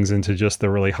these things into just the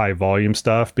really high volume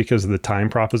stuff because of the time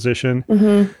proposition.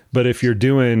 But if you're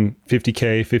doing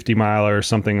 50K, 50 miler or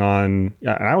something on,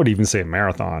 I would even say a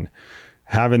marathon,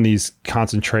 having these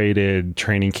concentrated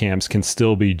training camps can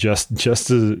still be just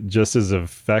as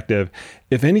effective.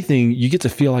 If anything, you get to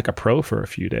feel like a pro for a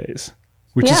few days,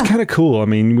 which is kind of cool. I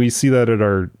mean, we see that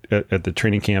at the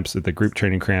training camps, at the group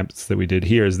training camps that we did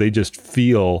here, is they just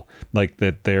feel like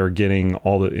that they're getting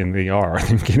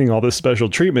they're getting all this special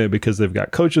treatment because they've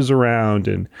got coaches around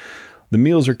and the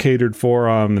meals are catered for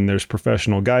them and there's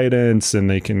professional guidance and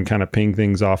they can kind of ping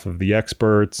things off of the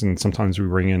experts. And sometimes we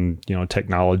bring in,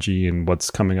 technology and what's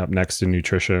coming up next in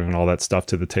nutrition and all that stuff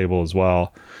to the table as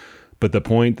well. But the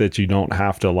point that you don't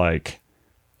have to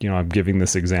I'm giving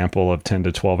this example of 10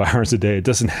 to 12 hours a day. It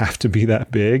doesn't have to be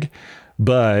that big,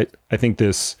 but I think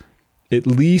this at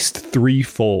least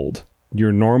threefold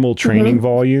your normal training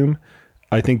volume.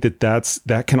 I think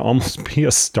that can almost be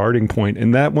a starting point.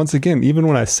 And that, once again, even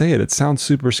when I say it, it sounds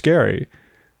super scary.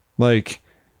 Like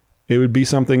it would be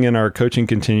something in our coaching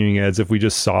continuing eds. If we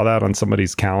just saw that on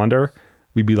somebody's calendar,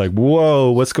 we'd be like, whoa,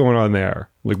 what's going on there?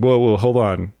 Like, whoa, hold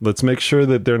on. Let's make sure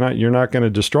that you're not going to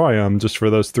destroy them just for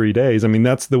those 3 days. I mean,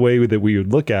 that's the way that we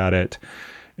would look at it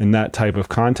in that type of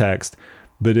context.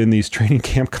 But in these training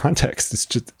camp contexts, it's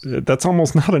just, that's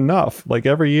almost not enough. Like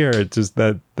every year, it's just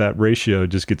that ratio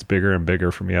just gets bigger and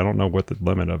bigger for me. I don't know what the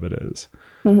limit of it is.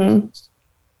 Yeah,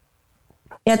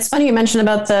 it's funny you mentioned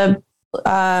about the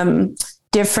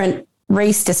different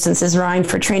race distances, Ryan,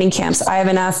 for training camps. I have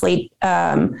an athlete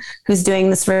who's doing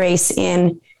this race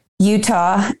in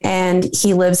Utah and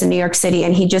he lives in New York City,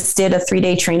 and he just did a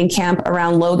 3-day training camp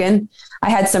around Logan. I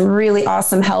had some really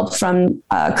awesome help from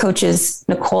coaches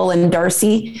Nicole and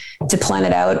Darcy to plan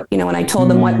it out. When I told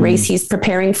them what race he's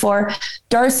preparing for,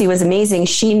 Darcy was amazing.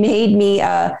 She made me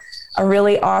a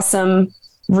really awesome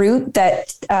route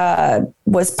that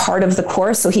was part of the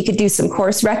course, so he could do some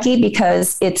course recce,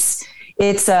 because it's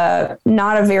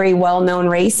not a very well-known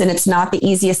race and it's not the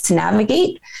easiest to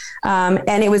navigate.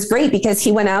 And it was great because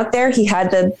he went out there, he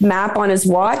had the map on his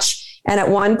watch, and at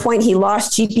one point he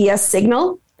lost GPS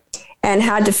signal and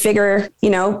had to figure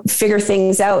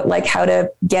things out, like how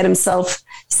to get himself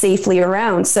safely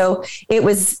around. So it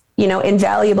was,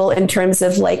 invaluable in terms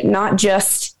of like, not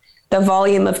just the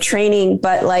volume of training,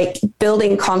 but like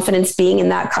building confidence being in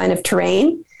that kind of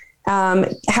terrain,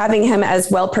 having him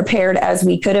as well prepared as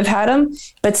we could have had him,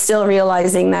 but still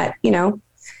realizing that,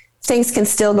 things can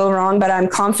still go wrong, but I'm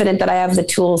confident that I have the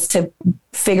tools to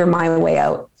figure my way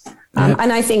out.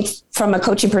 And I think from a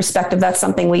coaching perspective, that's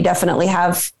something we definitely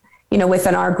have,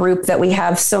 within our group, that we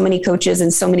have so many coaches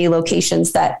in so many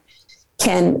locations that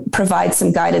can provide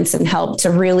some guidance and help to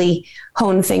really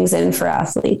hone things in for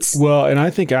athletes. Well, and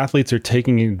I think athletes are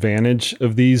taking advantage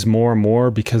of these more and more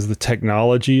because the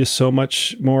technology is so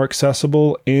much more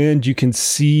accessible, and you can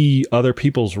see other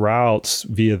people's routes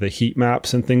via the heat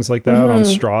maps and things like that on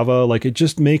Strava. Like it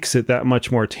just makes it that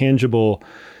much more tangible,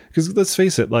 because let's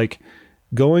face it, like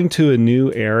going to a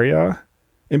new area,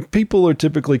 and people are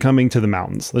typically coming to the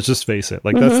mountains. Let's just face it.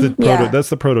 Like that's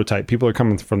the prototype. People are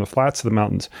coming from the flats to the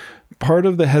mountains. Part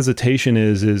of the hesitation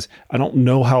is I don't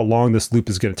know how long this loop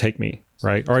is going to take me,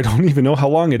 right? Or I don't even know how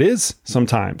long it is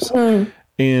sometimes.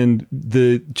 And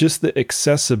the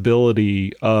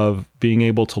accessibility of being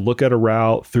able to look at a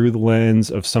route through the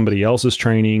lens of somebody else's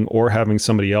training, or having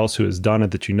somebody else who has done it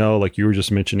that like you were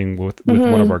just mentioning with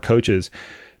one of our coaches,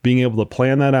 being able to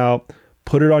plan that out,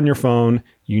 put it on your phone.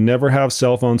 You never have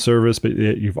cell phone service, but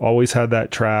you've always had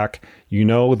that track. You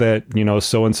know that,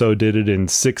 so-and-so did it in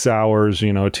 6 hours,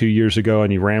 2 years ago,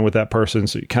 and you ran with that person.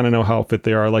 So you kind of know how fit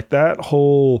they are. Like that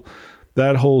whole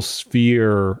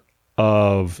sphere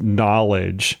of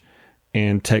knowledge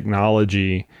and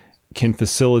technology can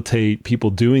facilitate people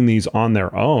doing these on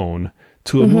their own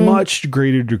to a much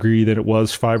greater degree than it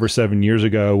was 5 or 7 years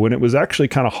ago, when it was actually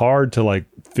kind of hard to like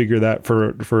figure that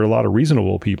for a lot of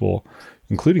reasonable people,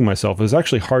 including myself. It was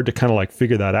actually hard to kind of like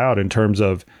figure that out in terms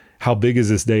of how big is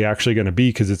this day actually going to be,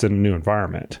 because it's in a new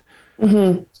environment.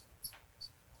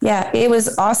 Yeah, it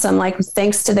was awesome. Like,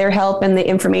 thanks to their help and the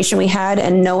information we had,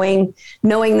 and knowing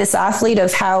this athlete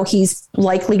of how he's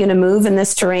likely going to move in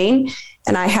this terrain.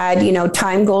 And I had,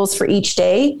 time goals for each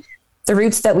day. The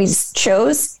routes that we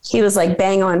chose, he was like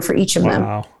bang on for each of them.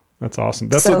 Wow. That's awesome.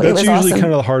 That's usually awesome. Kind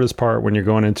of the hardest part when you're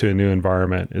going into a new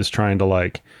environment, is trying to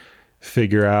like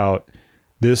figure out,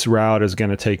 this route is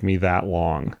going to take me that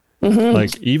long.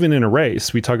 Like, even in a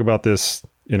race, we talk about this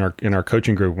in our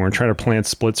coaching group, when we're trying to plan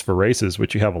splits for races,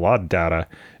 which you have a lot of data,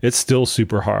 it's still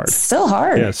super hard. It's still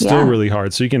hard. Yeah, it's still really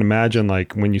hard. So you can imagine,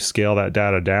 like, when you scale that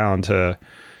data down to,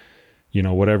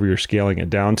 whatever you're scaling it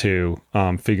down to,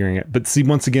 figuring it. But see,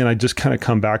 once again, I just kind of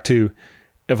come back to,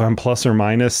 if I'm plus or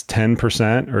minus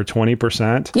 10% or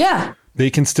 20%, they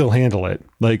can still handle it.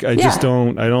 Like, I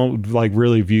don't like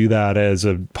really view that as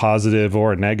a positive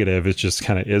or a negative. It just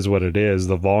kind of is what it is.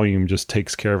 The volume just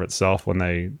takes care of itself when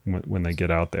they get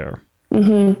out there.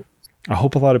 I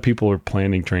hope a lot of people are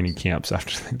planning training camps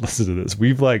after they listen to this.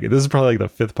 This is probably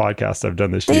like the 5th podcast I've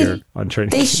done this year on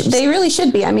training camps. They really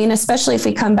should be. I mean, especially if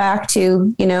we come back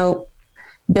to,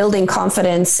 building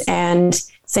confidence and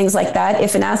things like that.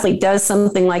 If an athlete does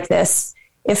something like this,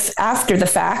 if after the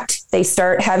fact they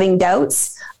start having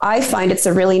doubts, I find it's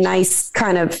a really nice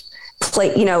kind of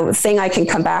thing I can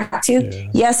come back to. Yeah.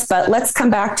 Yes, but let's come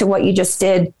back to what you just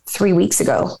did 3 weeks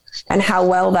ago and how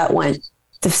well that went,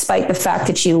 despite the fact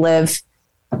that you live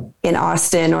in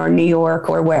Austin or New York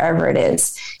or wherever it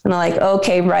is. And they're like,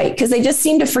 okay, right. Because they just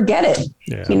seem to forget it,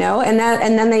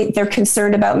 and then they're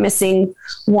concerned about missing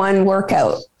one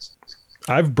workout.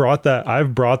 I've brought that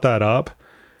up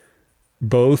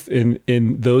both in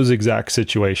those exact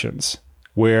situations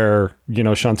where,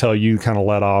 Chantel, you kind of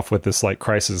led off with this like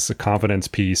crisis of confidence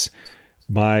piece.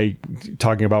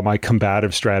 Talking about my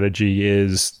combative strategy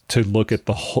is to look at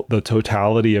the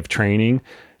totality of training.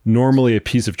 Normally a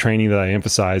piece of training that I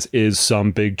emphasize is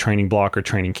some big training block or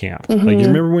training camp. Like, you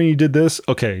remember when you did this?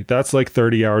 Okay, that's like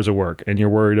 30 hours of work, and you're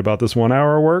worried about this 1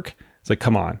 hour of work. It's like,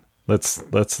 come on,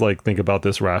 let's like think about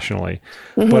this rationally.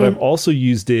 But I've also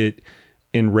used it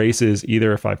in races,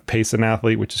 either if I pace an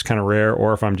athlete, which is kind of rare,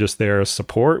 or if I'm just there as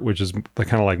support, which is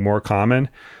kind of like more common,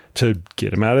 to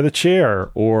get him out of the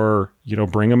chair, or,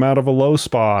 bring him out of a low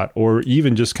spot, or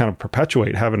even just kind of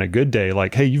perpetuate having a good day.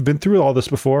 Like, hey, you've been through all this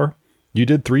before. You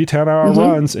did 3 10-hour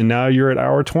runs, and now you're at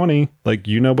hour 20. Like,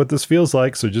 what this feels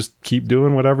like. So just keep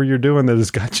doing whatever you're doing that has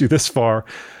got you this far.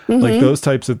 Like, those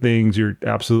types of things, you're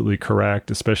absolutely correct,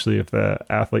 especially if the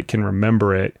athlete can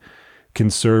remember it, can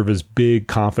serve as big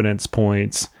confidence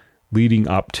points leading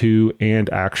up to and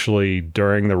actually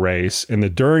during the race. And the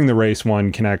during the race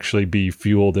one can actually be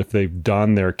fueled if they've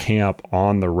done their camp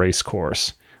on the race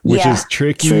course, which is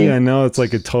tricky. True. I know it's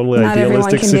like a totally not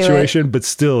idealistic situation, but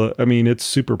still, I mean, it's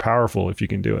super powerful if you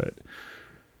can do it.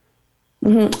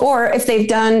 Or if they've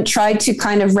tried to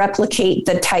kind of replicate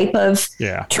the type of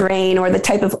terrain or the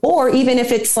type of, or even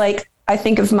if it's like, I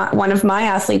think of one of my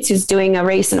athletes who's doing a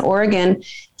race in Oregon.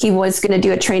 He was going to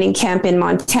do a training camp in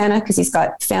Montana because he's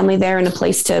got family there and a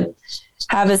place to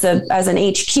have as an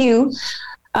HQ.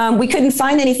 We couldn't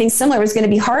find anything similar. It was going to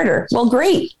be harder. Well,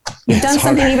 great. You've done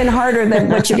something even harder than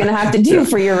what you're going to have to do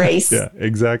for your race. Yeah,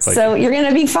 exactly. So you're going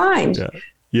to be fine. Yeah.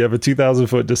 You have a 2,000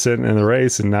 foot descent in the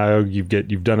race, and now you've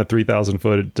done a 3,000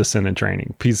 foot descent in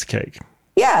training. Piece of cake.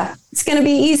 Yeah, it's going to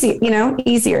be easy.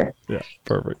 Easier. Yeah,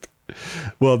 perfect.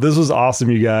 Well, this was awesome,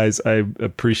 you guys. I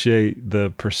appreciate the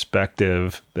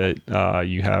perspective that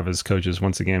you have as coaches.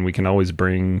 Once again, we can always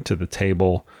bring to the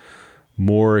table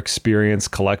more experience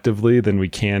collectively than we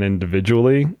can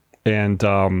individually. And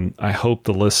I hope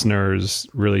the listeners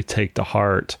really take to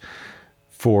heart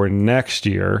for next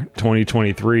year,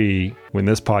 2023, when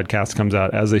this podcast comes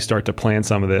out, as they start to plan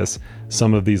some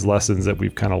of these lessons that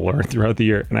we've kind of learned throughout the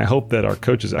year. And I hope that our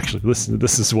coaches actually listen to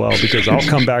this as well, because I'll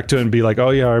come back to it and be like,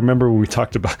 oh yeah, I remember when we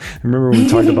talked about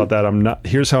that.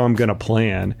 Here's how I'm going to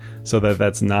plan so that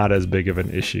that's not as big of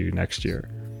an issue next year.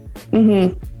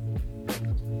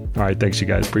 Mm-hmm. All right. Thanks, you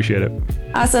guys. Appreciate it.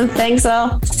 Awesome. Thanks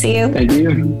all. See you. Thank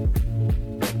you.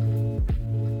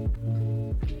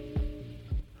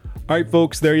 All right,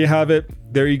 folks, there you have it.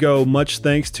 There you go. Much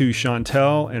thanks to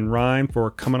Chantel and Ryan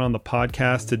for coming on the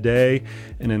podcast today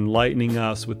and enlightening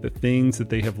us with the things that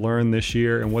they have learned this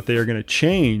year and what they are going to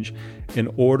change in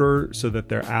order so that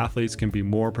their athletes can be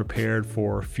more prepared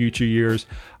for future years.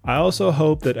 I also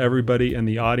hope that everybody in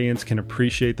the audience can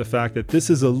appreciate the fact that this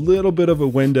is a little bit of a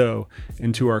window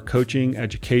into our coaching,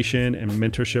 education, and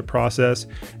mentorship process.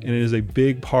 And it is a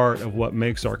big part of what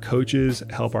makes our coaches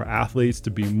help our athletes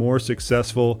to be more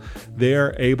successful. They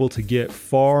are able to get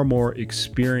far more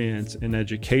experience in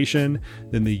education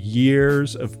than the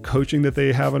years of coaching that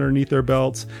they have underneath their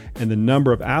belts and the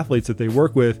number of athletes that they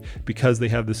work with, because they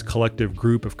have this collective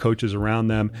group of coaches around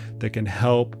them that can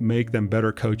help make them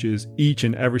better coaches each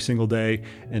and every single day.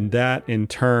 And that in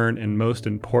turn, and most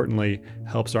importantly,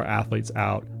 helps our athletes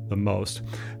out the most.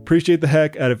 Appreciate the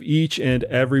heck out of each and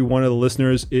every one of the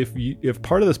listeners. If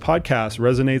part of this podcast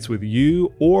resonates with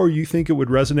you, or you think it would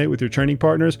resonate with your training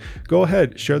partners, go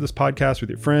ahead, share this podcast with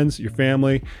your friends, your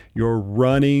family, your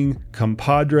running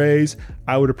compadres.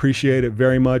 I would appreciate it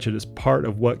very much. It is part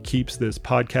of what keeps this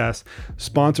podcast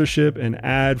sponsorship and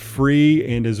ad free,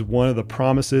 and is one of the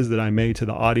promises that I made to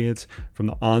the audience from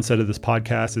the onset of this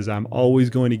podcast is I'm always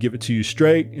going to give it to you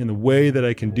straight. And the way that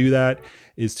I can do that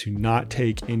is to not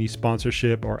take any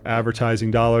sponsorship or advertising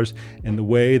dollars. And the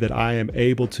way that I am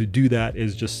able to do that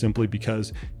is just simply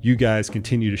because you guys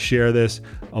continue to share this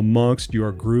amongst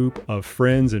your group of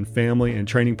friends and family and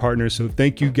training partners. So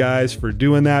thank you guys for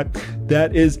doing that.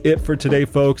 That is it for today,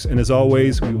 folks. And as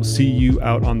always, we will see you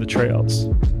out on the trails.